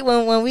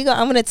go,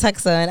 I'm gonna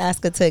text her and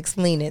ask her to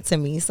explain it to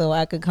me so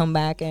I could come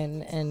back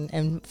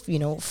and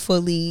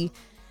fully,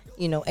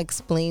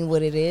 explain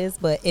what it is.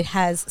 But it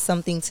has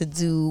something to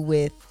do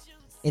with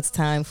it's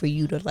time for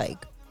you to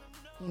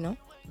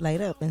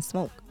light up and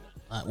smoke.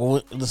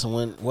 Well,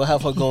 listen, we'll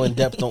have her go in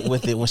depth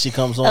with it when she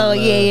comes on. Oh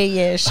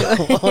yeah, sure.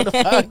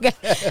 I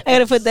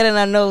gotta put that in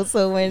our notes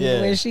so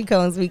when she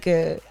comes,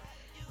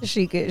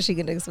 she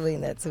can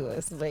explain that to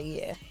us. But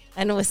yeah,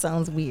 I know it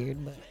sounds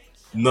weird, but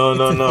no.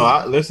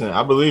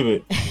 I believe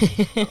it.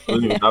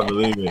 I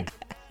believe it.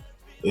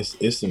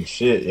 It's some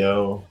shit,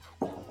 yo.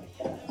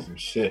 Some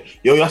shit,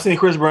 yo. Y'all seen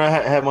Chris Brown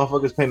had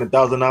motherfuckers paying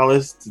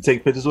 $1,000 to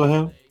take pictures with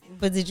him?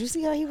 But did you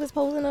see how he was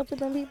posing up with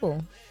them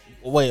people?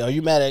 Wait, are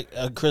you mad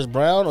at Chris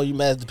Brown or are you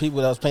mad at the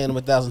people that was paying him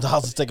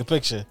 $1,000 to take a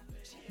picture?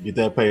 Get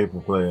that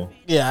paper, player.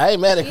 Yeah, I ain't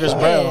mad at Chris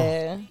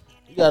Brown.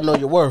 You gotta know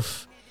your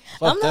worth.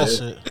 Fuck that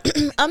shit.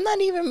 I'm not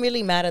even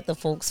really mad at the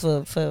folks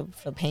for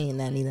paying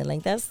that either.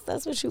 Like that's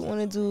what you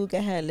want to do. Go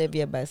ahead, live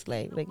your best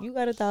life. Like you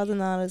got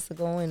 $1,000 to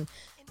go and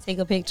take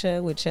a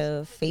picture with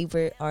your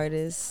favorite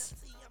artist.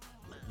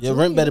 Your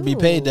rent better be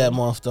paid that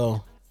month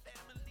though.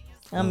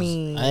 I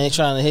mean, I ain't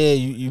trying to hear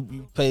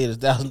you paid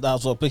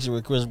 $1,000 for a picture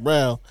with Chris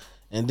Brown.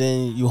 And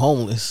then you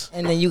homeless.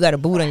 And then you got a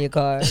boot on your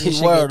car.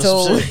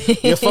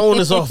 Your phone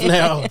is off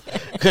now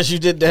because you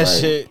did that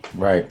shit.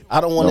 Right. I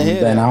don't want to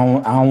hear that. I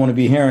don't want to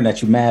be hearing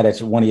that you mad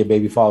at one of your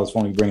baby fathers for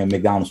only bringing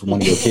McDonald's for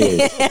one of your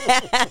kids.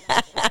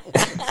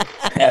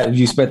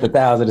 You spent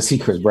 $1,000 to see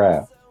Chris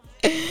Brown.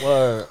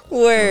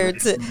 Word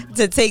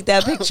to take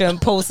that picture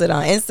and post it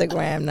on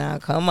Instagram now.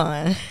 Come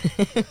on.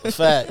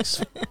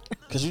 Facts.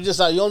 Cause you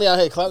only out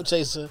here clout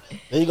chasing.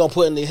 Then you gonna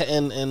put in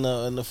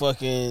the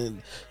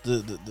fucking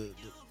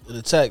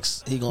the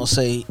text, he gonna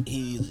say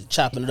he's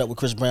chopping it up with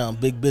Chris Brown.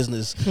 Big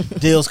business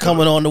deals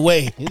coming on the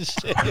way.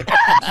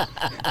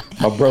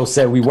 My bro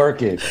said we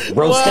working. Said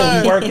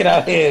we working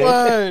out here.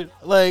 Word.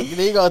 Like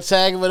they gonna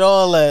tag him and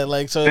all that.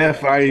 Like so. Yeah,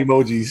 fire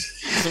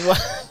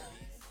emojis.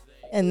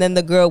 And then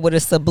the girl with a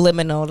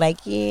subliminal, like,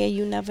 yeah,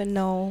 you never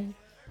know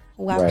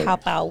who I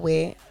pop out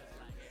with.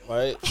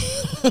 Right.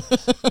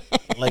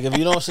 Like if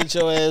you don't sit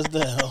your ass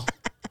down.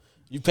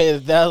 You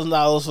paid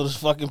 $1,000 for this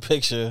fucking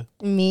picture.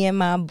 Me and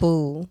my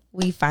boo,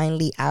 we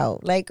finally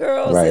out. Like,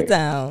 girl, sit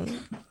down.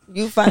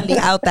 You finally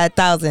out that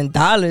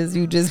 $1,000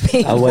 you just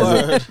paid I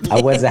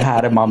wasn't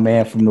hiding my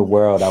man from the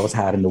world. I was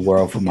hiding the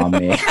world from my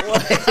man.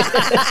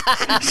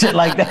 Shit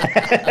like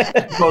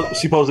that.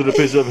 She posted a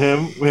picture of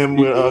him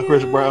with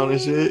Chris Brown and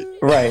shit.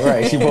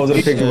 Right. She posted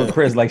a picture with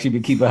Chris like she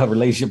been keeping her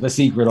relationship a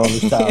secret all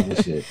this time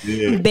and shit.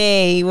 Yeah.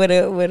 Bae with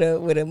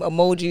an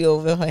emoji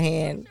over her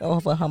hand,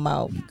 over her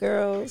mouth.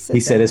 Girl, he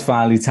said it's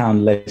finally time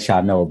to let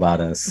y'all know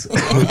about us.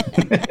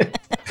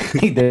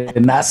 He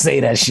did not say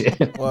that shit.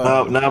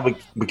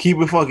 But keep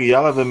it funky.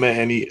 Y'all ever met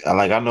any?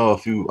 Like I got a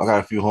few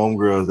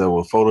homegirls that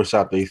will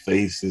Photoshop their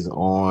faces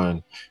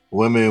on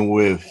women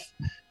with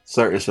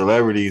certain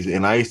celebrities,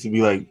 and I used to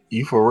be like,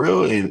 "You for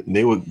real?" And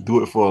they would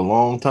do it for a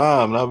long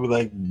time, and I'd be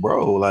like,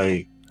 "Bro,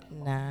 like,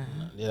 nah."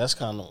 Yeah, that's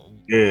kind of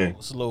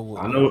It's a little.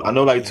 I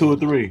know, like 2 or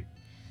 3.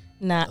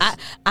 Nah,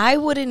 I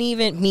wouldn't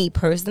even, me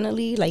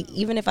personally, like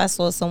even if I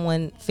saw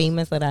someone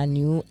famous that I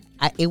knew,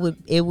 it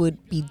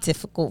would be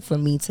difficult for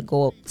me to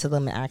go up to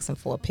them and ask them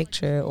for a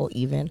picture or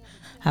even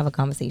have a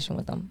conversation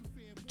with them.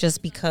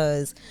 just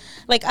because,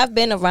 like, I've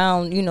been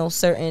around, you know,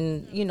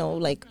 certain, you know,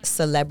 like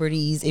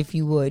celebrities, if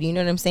you would, you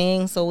know what I'm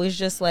saying? So it's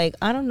just like,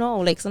 I don't know,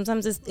 like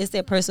sometimes it's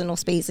their personal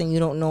space and you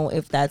don't know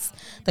if that's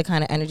the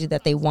kind of energy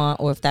that they want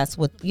or if that's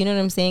what, you know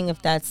what I'm saying?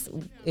 If that's,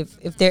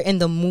 if they're in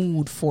the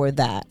mood for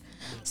that.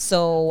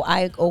 So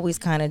I always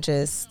kind of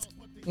just,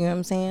 you know what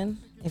I'm saying?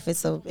 If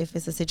it's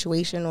a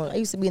situation, or I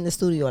used to be in the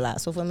studio a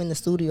lot. So if I'm in the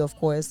studio, of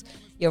course,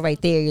 you're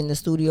right there. You're in the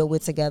studio, we're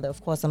together.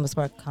 Of course, I'm gonna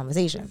spark a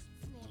conversation.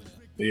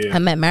 Yeah. I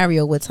met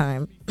Mario one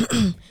time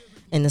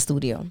in the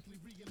studio.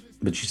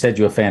 But you said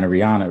you're a fan of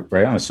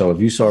Rihanna. So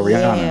if you saw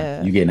Rihanna,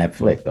 Yeah. you getting that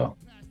flick though.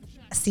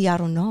 See, I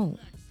don't know.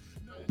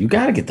 You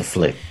gotta get the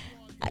flick.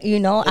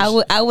 You know,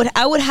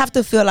 I would have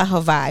to feel like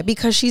her vibe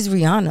because she's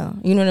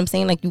Rihanna. You know what I'm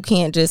saying? Like you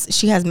can't just.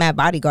 She has mad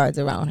bodyguards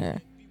around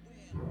her.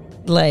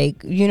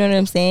 Like, you know what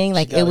I'm saying?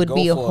 Like it would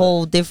be a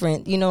whole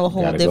different, you know, a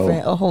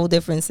whole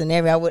different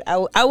scenario.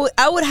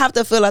 I would have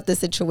to fill out the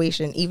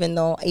situation, even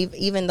though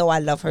I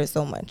love her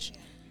so much.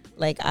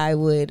 Like I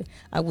would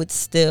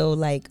still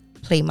like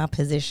play my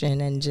position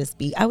and just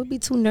be. I would be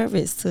too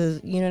nervous to,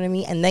 you know what I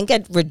mean, and then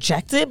get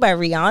rejected by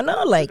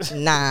Rihanna. Like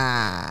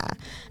nah,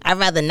 I'd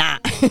rather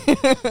not.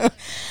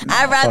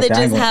 I'd rather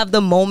just have the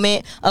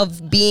moment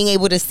of being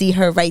able to see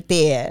her right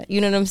there.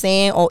 You know what I'm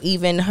saying? Or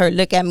even her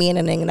look at me in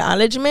an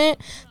acknowledgement.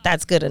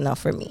 That's good enough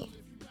for me.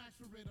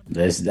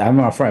 I'm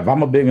my friend. If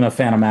I'm a big enough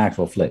fan, I'm an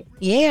actual flick.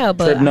 Yeah,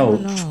 but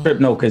Trip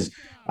no, because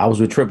I was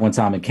with Trip one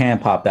time and Cam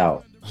popped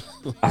out.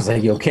 I was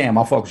like, yo, Cam,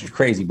 my fuck was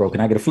crazy, bro.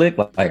 Can I get a flick?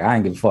 Like I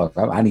ain't give a fuck.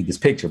 I need this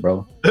picture,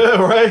 bro.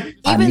 Right?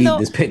 I need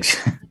this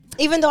picture.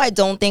 Even though I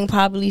don't think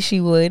probably she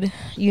would,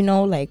 you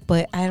know, like,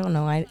 but I don't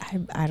know. I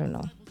don't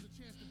know.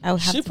 I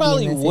would have She to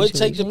probably be in that would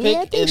take the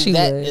situation. pick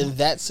Yeah, in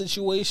that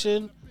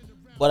situation,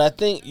 but I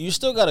think you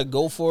still got to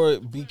go for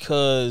it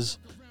because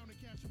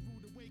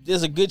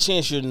there's a good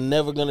chance you're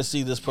never gonna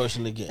see this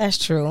person again. That's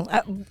true.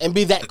 And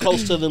be that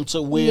close to them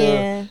to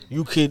where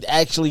you could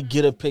actually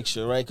get a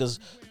picture, right? Because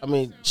I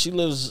mean, she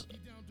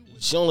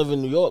don't live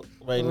in New York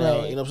right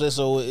now. You know what I'm saying?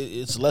 So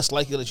it's less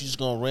likely that you're just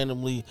gonna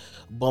randomly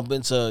bump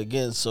into her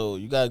again. So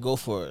you gotta go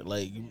for it.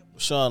 Like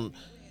Sean,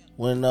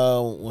 when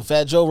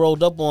Fat Joe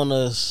rolled up on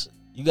us,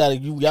 you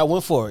got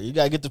went for it. You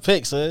gotta get the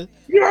pic, son.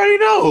 You already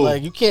know.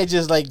 Like you can't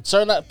just like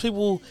turn out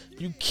people.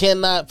 You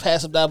cannot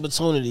pass up the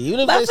opportunity. Even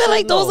if I feel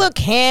like those are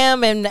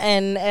Cam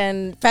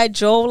and Fat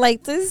Joe,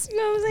 like this. You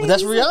know what I'm saying? But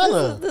that's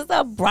Rihanna. This is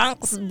a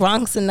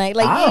Bronxite.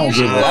 Like I don't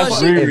give a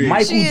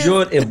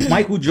fuck. If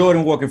Michael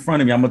Jordan walk in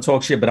front of me, I'm gonna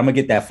talk shit, but I'm gonna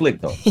get that flick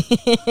though.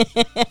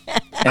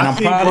 And I'm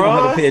probably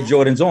gonna have a pair of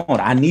Jordans on.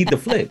 I need the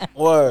flick.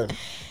 Word.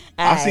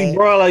 I see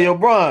bro like yo,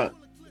 bro.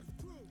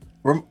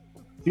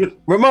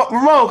 Ramon,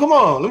 come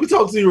on. Let me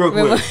talk to you real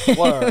quick.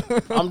 Word.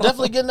 I'm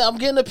definitely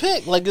getting a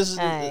pick. Like there's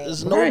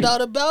no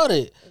doubt about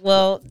it.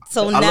 Well,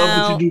 so I now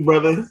love what you do,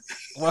 brother.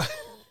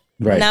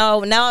 Right.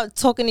 Now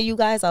talking to you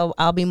guys,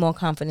 I'll be more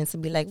confident to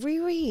be like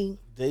Riri.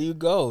 There you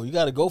go. You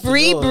got to go for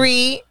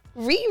Riri.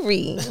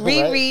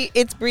 Right.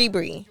 It's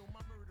Bree.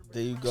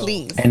 There you go.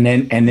 Please. And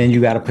then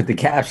you got to put the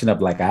caption up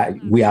like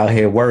we out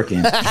here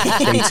working.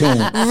 Stay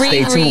tuned.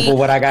 Stay tuned for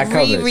what I got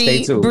covered.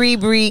 Stay tuned.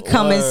 Bree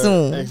coming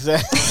soon.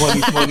 Exactly.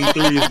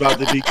 2023 is about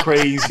to be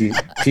crazy.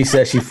 She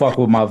said she fuck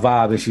with my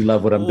vibe and she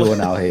love what I'm doing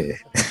out here.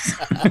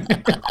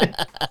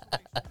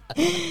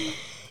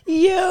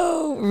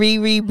 Yo,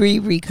 Riri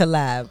Bree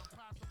collab.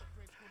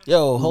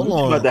 Yo, hold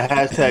on. About the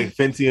hashtag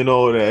Fenty and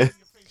all that.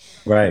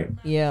 Right.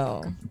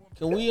 Yo.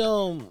 Can we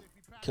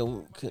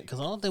because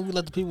I don't think we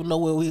let the people know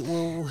where we.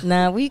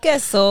 Nah, we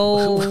get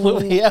so.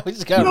 Yeah, we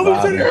just got. We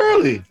said it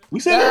early.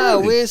 We said it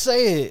early. We didn't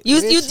say it.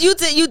 You did.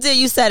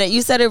 You said it.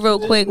 You said it real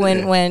quick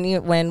when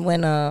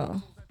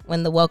the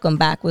welcome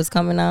back was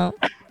coming out.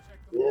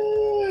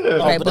 Yeah.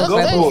 Right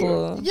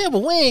before. Yeah, but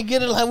we ain't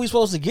get it how we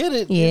supposed to get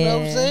it. Yeah. You know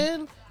what I'm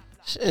saying?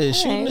 Shit,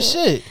 shooting the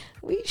shit.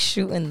 We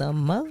shooting the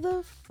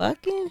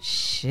motherfucking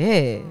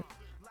shit.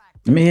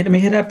 Let me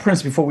hear that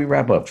Prince before we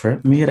wrap up, Trip.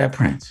 Let me hear that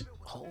Prince.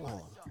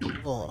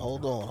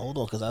 Hold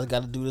on, because I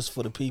got to do this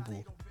for the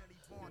people.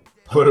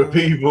 For the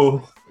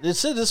people.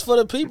 This is for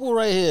the people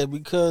right here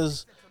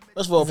because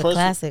first of all, It's a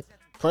classic.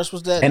 Prince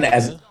was that. And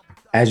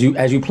as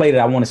you played it,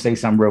 I want to say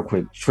something real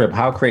quick. Trip,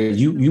 how crazy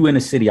you in the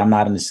city? I'm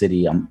not in the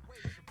city. I'm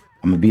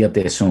gonna be up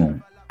there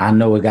soon. I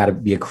know it got to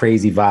be a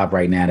crazy vibe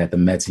right now that the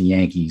Mets and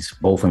Yankees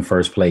both in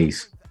first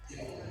place,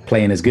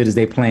 playing as good as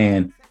they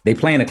playing. They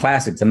playing a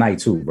classic tonight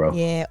too, bro.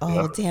 Yeah.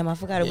 Oh damn, I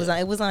forgot it was on.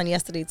 It was on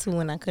yesterday too,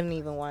 and I couldn't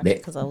even watch it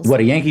because I was. Well,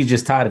 the Yankees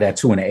just tied it at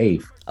 2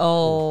 1/8.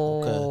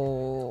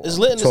 Oh. Okay. It's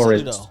lit in the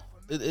city though.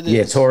 It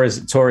yeah, is.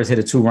 Torres hit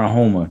a 2-run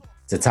homer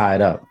to tie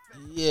it up.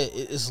 Yeah,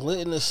 it's lit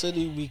in the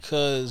city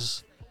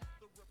because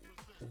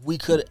we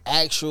could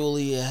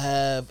actually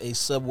have a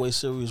Subway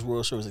Series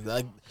World Series.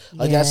 Like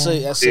I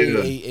say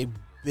a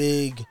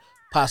big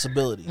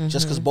possibility.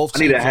 Just because both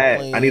teams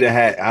I need a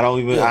hat. I don't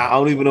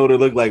even know what it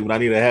look like, but I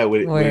need a hat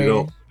with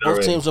it.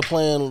 Both teams are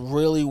playing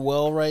really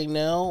well right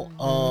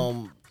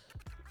now.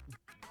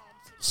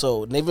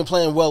 So they've been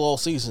playing well all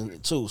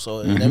season too. So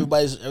and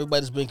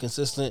everybody's been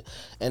consistent.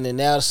 And then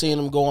now seeing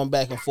them going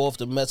back and forth,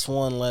 the Mets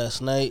won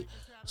last night.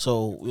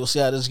 So we'll see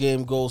how this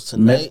game goes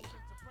tonight.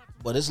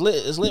 But it's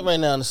lit. It's lit right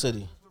now in the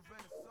city.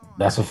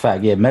 That's a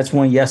fact. Yeah, Mets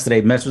won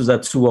yesterday. Mets was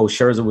up 2-0.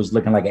 Scherzer was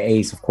looking like an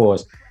ace, of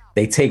course.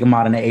 They take him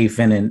out in the 8th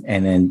inning,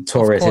 and then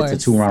Torres hits a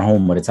 2-run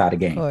homer to tie the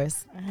game. Of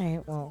course. All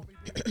right, well.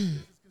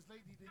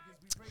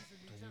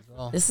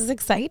 This is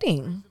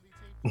exciting.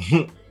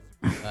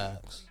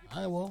 Facts.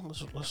 All right, well,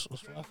 let's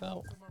rock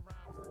out.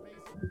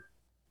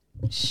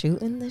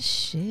 Shooting the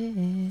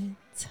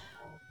shit.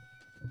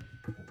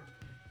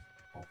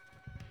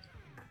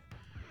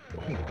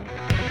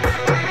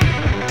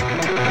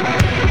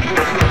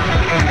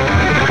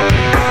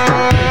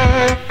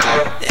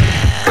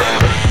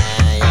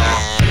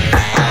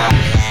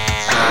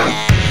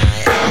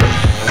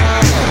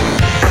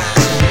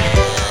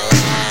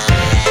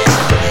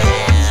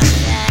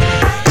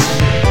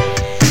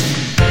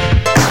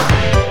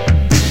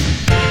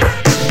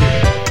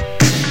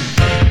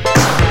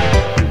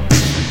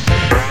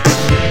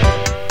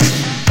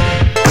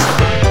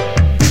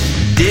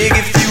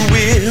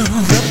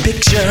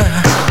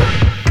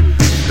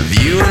 Of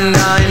you and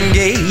I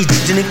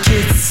engaged in a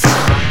kiss.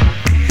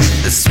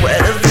 The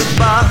sweat of your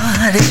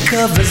body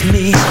covers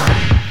me.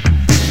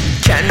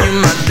 Can you,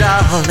 my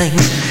darling,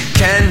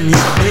 can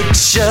you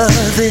picture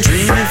this?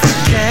 Dream if we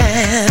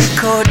can, a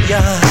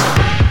courtyard,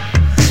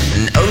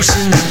 an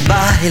ocean of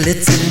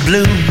violets in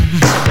bloom.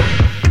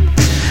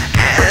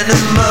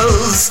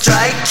 Animals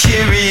strike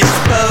curious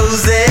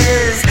poses.